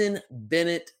Stetson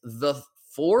Bennett the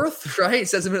 4th, right?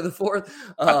 Stetson Bennett the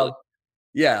 4th.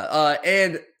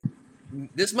 And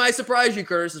this might surprise you,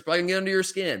 Curtis. It's probably going to get under your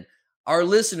skin. Our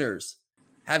listeners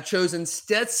have chosen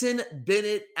Stetson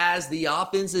Bennett as the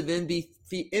offensive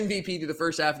MVP through the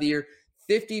first half of the year.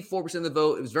 54% of the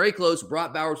vote. It was very close.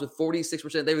 Brock Bowers with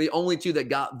 46%. They were the only two that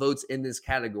got votes in this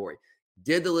category.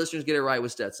 Did the listeners get it right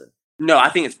with Stetson? No, I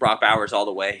think it's Brock Bowers all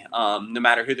the way. No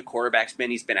matter who the quarterback's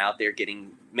been, he's been out there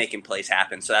making plays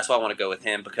happen. So that's why I want to go with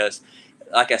him, because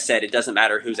like I said, it doesn't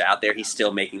matter who's out there. He's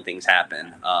still making things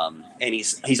happen. And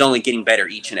he's only getting better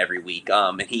each and every week.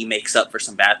 And he makes up for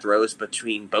some bad throws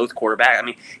between both quarterbacks. I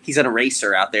mean, he's an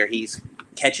eraser out there. He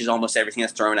catches almost everything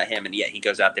that's thrown at him, and yet he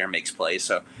goes out there and makes plays.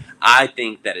 So I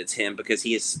think that it's him, because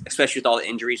he is, especially with all the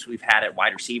injuries we've had at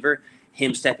wide receiver,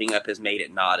 him stepping up has made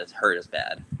it not as hurt as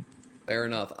bad. Fair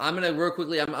enough. I'm going to real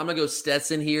quickly, I'm going to go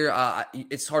Stetson here.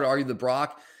 It's hard to argue the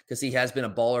Brock because he has been a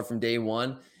baller from day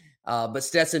one. But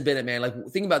Stetson Bennett, man, like,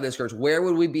 think about this, Curtis. Where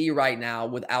would we be right now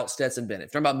without Stetson Bennett?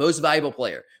 If you're talking about most valuable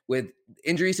player, with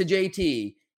injuries to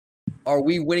JT, are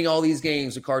we winning all these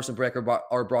games with Carson Beck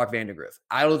or Brock Vandagriff?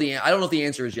 I don't know if the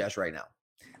answer is yes right now.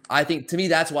 I think, to me,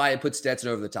 that's why I put Stetson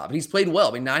over the top. And he's played well.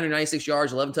 I mean, 996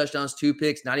 yards, 11 touchdowns, 2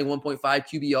 picks, 91.5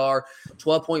 QBR,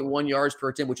 12.1 yards per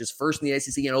attempt, which is first in the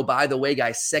SEC. And, oh, by the way,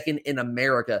 guys, second in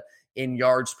America in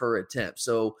yards per attempt.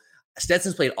 So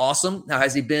Stetson's played awesome. Now,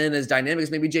 has he been as dynamic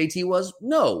as maybe JT was?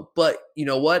 No. But you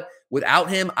know what? Without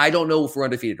him, I don't know if we're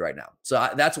undefeated right now. So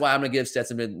that's why I'm going to give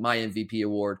Stetson my MVP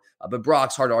award. But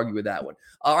Brock's hard to argue with that one.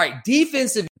 All right,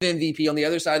 defensive MVP on the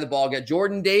other side of the ball. Got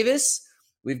Jordan Davis.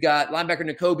 We've got linebacker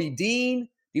Nakobe Dean,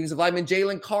 defensive lineman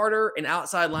Jalen Carter, and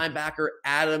outside linebacker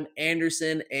Adam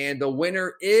Anderson. And the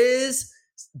winner is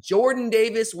Jordan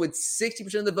Davis with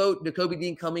 60% of the vote. Nakobe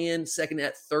Dean coming in second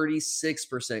at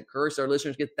 36%. Curse, our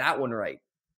listeners get that one right.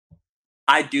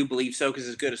 I do believe so, because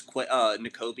as good as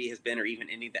Nakobe has been, or even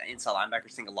any of the inside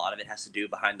linebackers, I think a lot of it has to do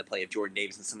behind the play of Jordan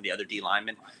Davis and some of the other D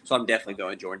linemen. So I'm definitely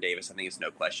going Jordan Davis. I think it's no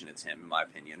question it's him, in my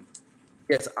opinion.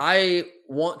 Yes, I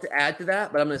want to add to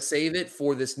that, but I'm going to save it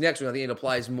for this next one. I think it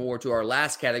applies more to our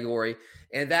last category,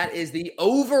 and that is the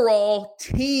overall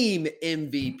team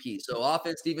MVP. So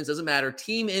offense, defense, doesn't matter.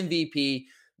 Team MVP. We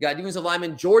got defensive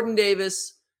lineman Jordan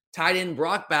Davis, tight end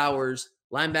Brock Bowers,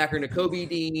 linebacker Nakobe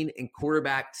Dean, and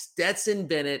quarterback Stetson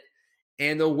Bennett.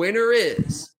 And the winner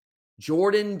is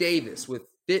Jordan Davis with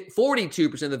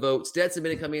 42% of the vote. Stetson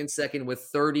Bennett coming in second with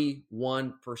 31%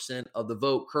 of the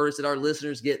vote. Curtis, did our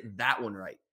listeners get that one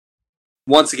right?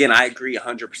 Once again, I agree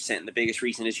 100%. And the biggest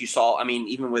reason is you saw, I mean,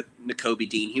 even with Nakobe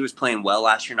Dean, he was playing well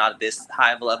last year, not at this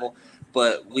high of a level,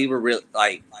 but we were really,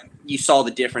 like, you saw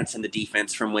the difference in the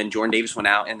defense from when Jordan Davis went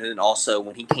out. And then also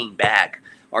when he came back,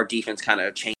 our defense kind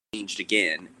of changed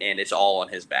again, and it's all on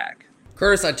his back.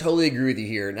 Curtis, I totally agree with you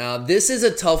here. Now, this is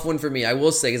a tough one for me, I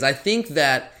will say, because I think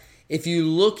that if you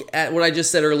look at what I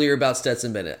just said earlier about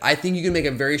Stetson Bennett, I think you can make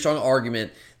a very strong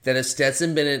argument that if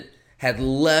Stetson Bennett had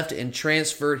left and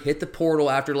transferred, hit the portal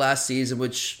after last season,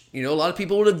 which, a lot of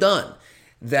people would have done,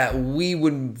 that we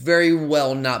would very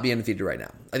well not be undefeated right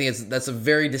now. I think that's a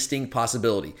very distinct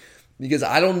possibility, because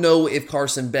I don't know if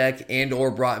Carson Beck and or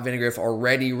Brock Vandagriff are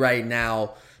ready right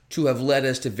now to have led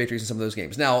us to victories in some of those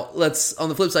games. Now, on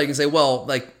the flip side, you can say, well,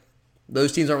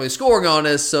 those teams aren't really scoring on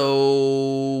us,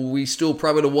 so we still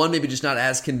probably would have won, maybe just not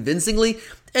as convincingly.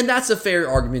 And that's a fair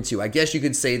argument too. I guess you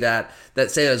could say that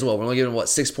as well. We're only giving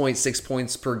 6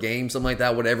 points per game, something like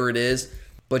that, whatever it is.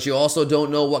 But you also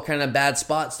don't know what kind of bad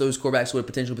spots those quarterbacks would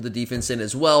potentially put the defense in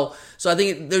as well. So I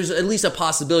think there's at least a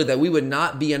possibility that we would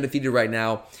not be undefeated right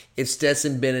now if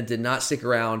Stetson Bennett did not stick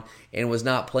around and was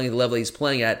not playing at the level he's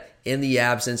playing at in the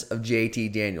absence of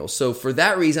JT Daniels. So for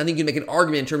that reason, I think you can make an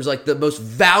argument in terms of the most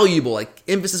valuable,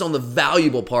 emphasis on the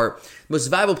valuable part, most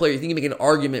valuable player, you think you can make an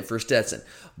argument for Stetson.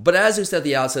 But as we said at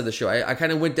the outset of the show, I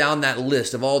kind of went down that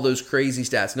list of all those crazy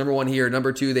stats. Number 1 here,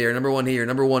 number 2 there, number 1 here,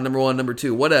 number 1, number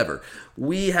 2, whatever.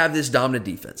 We have this dominant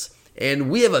defense.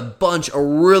 And we have a bunch of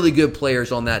really good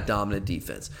players on that dominant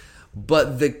defense.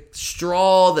 But the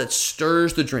straw that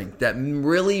stirs the drink, that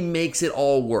really makes it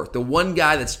all work, the one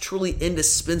guy that's truly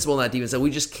indispensable in that defense that we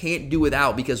just can't do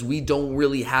without because we don't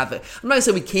really have it. I'm not going to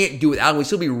say we can't do without him. We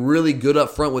still be really good up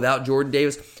front without Jordan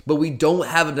Davis, but we don't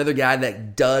have another guy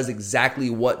that does exactly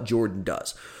what Jordan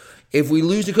does. If we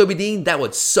lose to Kobe Dean, that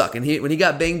would suck. And when he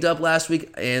got banged up last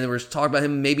week and there was talk about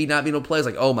him maybe not being able to play, it's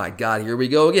like, oh my God, here we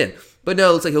go again. But no,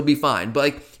 it looks like he'll be fine.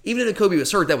 But even if Nakobe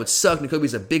was hurt, that would suck.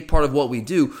 Nakobe's a big part of what we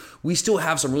do. We still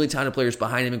have some really talented players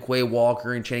behind him, and Quay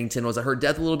Walker and Channing Tindall. I hurt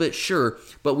depth a little bit, sure,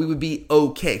 but we would be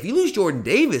okay. If you lose Jordan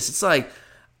Davis, it's like,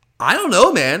 I don't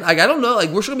know, man. I don't know.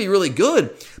 We're still going to be really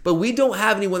good, but we don't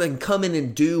have anyone that can come in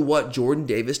and do what Jordan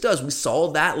Davis does. We saw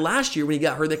that last year when he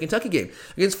got hurt in that Kentucky game.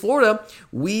 Against Florida,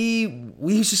 we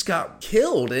just got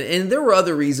killed, and there were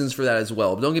other reasons for that as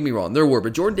well. But don't get me wrong, there were.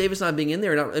 But Jordan Davis not being in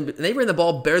there, and they ran the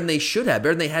ball better than they should have,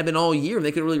 better than they had been all year, and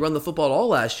they couldn't really run the football at all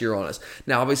last year on us.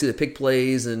 Now, obviously, the pick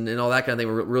plays and all that kind of thing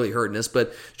were really hurting us,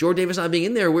 but Jordan Davis not being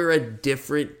in there, we're a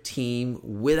different team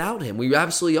without him. We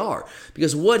absolutely are.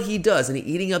 Because what he does, and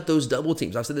eating up those double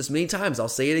teams, I've said this many times, I'll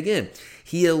say it again,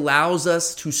 he allows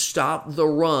us to stop the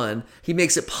run. He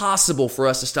makes it possible for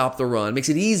us to stop the run, makes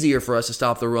it easier for us to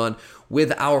stop the run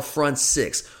with our front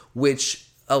six, which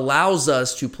allows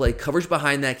us to play coverage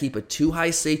behind that, keep a too high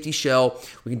safety shell.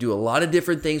 We can do a lot of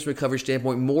different things from a coverage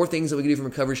standpoint, more things that we can do from a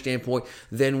coverage standpoint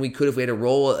than we could if we had to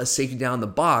roll a safety down the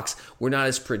box. We're not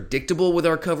as predictable with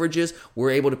our coverages.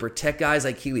 We're able to protect guys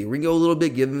like Kelee Ringo a little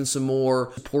bit, give them some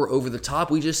more support over the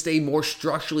top. We just stay more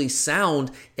structurally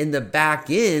sound in the back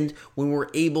end when we're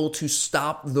able to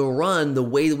stop the run the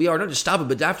way that we are. Not just stop it,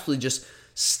 but absolutely just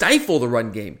stifle the run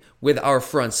game with our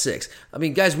front six. I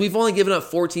mean, guys, we've only given up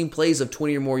 14 plays of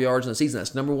 20 or more yards in the season.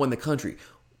 That's number 1 in the country.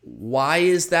 Why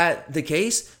is that the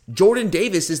case? Jordan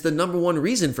Davis is the number 1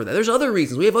 reason for that. There's other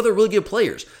reasons. We have other really good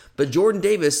players, but Jordan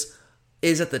Davis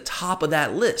is at the top of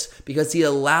that list because he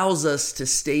allows us to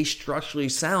stay structurally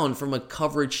sound from a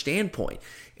coverage standpoint.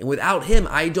 And without him,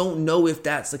 I don't know if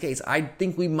that's the case. I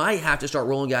think we might have to start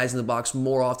rolling guys in the box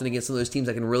more often against some of those teams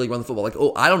that can really run the football. Like,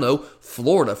 I don't know,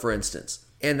 Florida, for instance.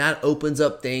 And that opens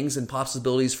up things and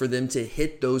possibilities for them to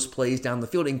hit those plays down the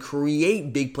field and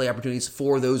create big play opportunities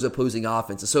for those opposing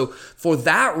offenses. So for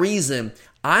that reason,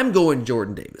 I'm going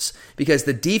Jordan Davis because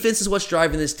the defense is what's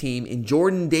driving this team, and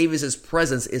Jordan Davis's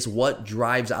presence is what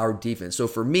drives our defense. So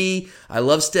for me, I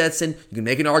love Stetson. You can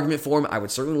make an argument for him. I would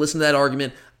certainly listen to that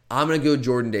argument. I'm going to go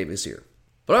Jordan Davis here.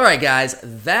 But all right, guys,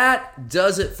 that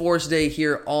does it for us today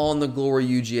here on the Glory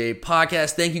UGA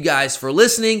podcast. Thank you guys for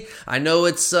listening. I know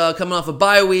it's coming off a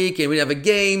bye week and we have a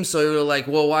game, so you're like,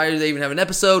 well, why do they even have an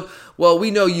episode? Well,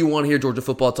 we know you want to hear Georgia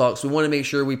football talk, so we want to make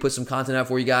sure we put some content out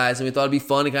for you guys, and we thought it'd be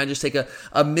fun to kind of just take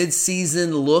a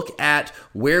mid-season look at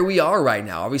where we are right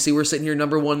now. Obviously, we're sitting here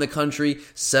number 1 in the country,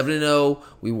 7-0.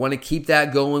 We want to keep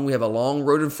that going. We have a long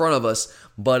road in front of us,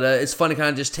 but it's fun to kind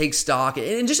of just take stock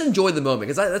and just enjoy the moment,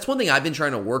 because that's one thing I've been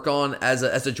trying to work on as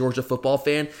a Georgia football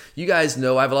fan. You guys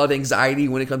know I have a lot of anxiety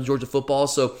when it comes to Georgia football,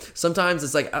 so sometimes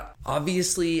it's like,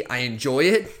 obviously, I enjoy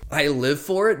it. I live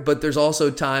for it, but there's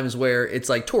also times where it's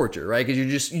like torture, right?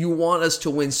 Because you want us to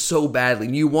win so badly,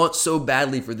 and you want so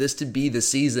badly for this to be the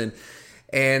season.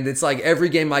 And it's like every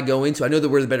game I go into, I know that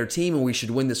we're the better team and we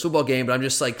should win this football game, but I'm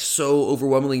just like so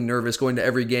overwhelmingly nervous going to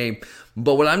every game.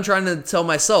 But what I'm trying to tell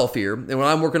myself here, and what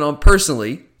I'm working on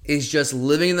personally, is just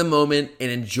living in the moment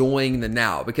and enjoying the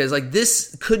now. Because like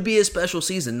this could be a special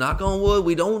season. Knock on wood,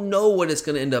 we don't know what it's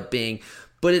going to end up being.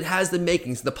 but it has the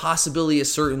makings. The possibility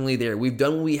is certainly there. We've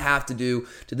done what we have to do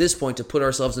to this point to put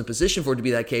ourselves in position for it to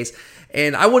be that case,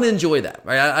 and I want to enjoy that.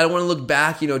 Right? I don't want to look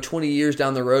back, 20 years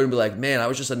down the road and be like, man, I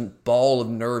was just a ball of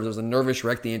nerves. I was a nervous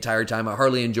wreck the entire time. I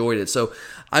hardly enjoyed it. So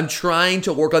I'm trying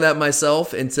to work on that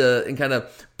myself and kind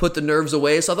of put the nerves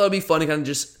away. So I thought it'd be fun to kind of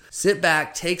just sit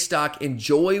back, take stock,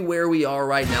 enjoy where we are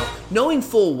right now, knowing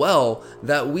full well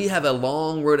that we have a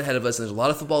long road ahead of us and there's a lot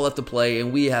of football left to play,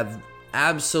 and we have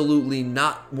absolutely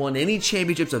not won any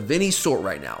championships of any sort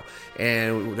right now.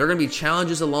 And there are going to be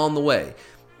challenges along the way,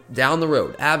 down the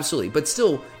road, absolutely. But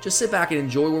still, just sit back and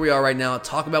enjoy where we are right now,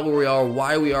 talk about where we are,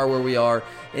 why we are where we are,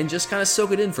 and just kind of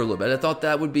soak it in for a little bit. I thought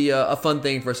that would be a fun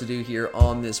thing for us to do here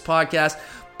on this podcast.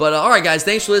 But all right, guys,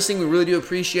 thanks for listening. We really do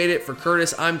appreciate it. For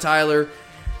Curtis, I'm Tyler.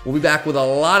 We'll be back with a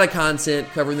lot of content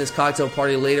covering this cocktail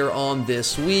party later on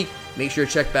this week. Make sure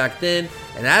to check back then.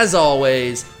 And as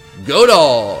always, go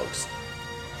Dogs!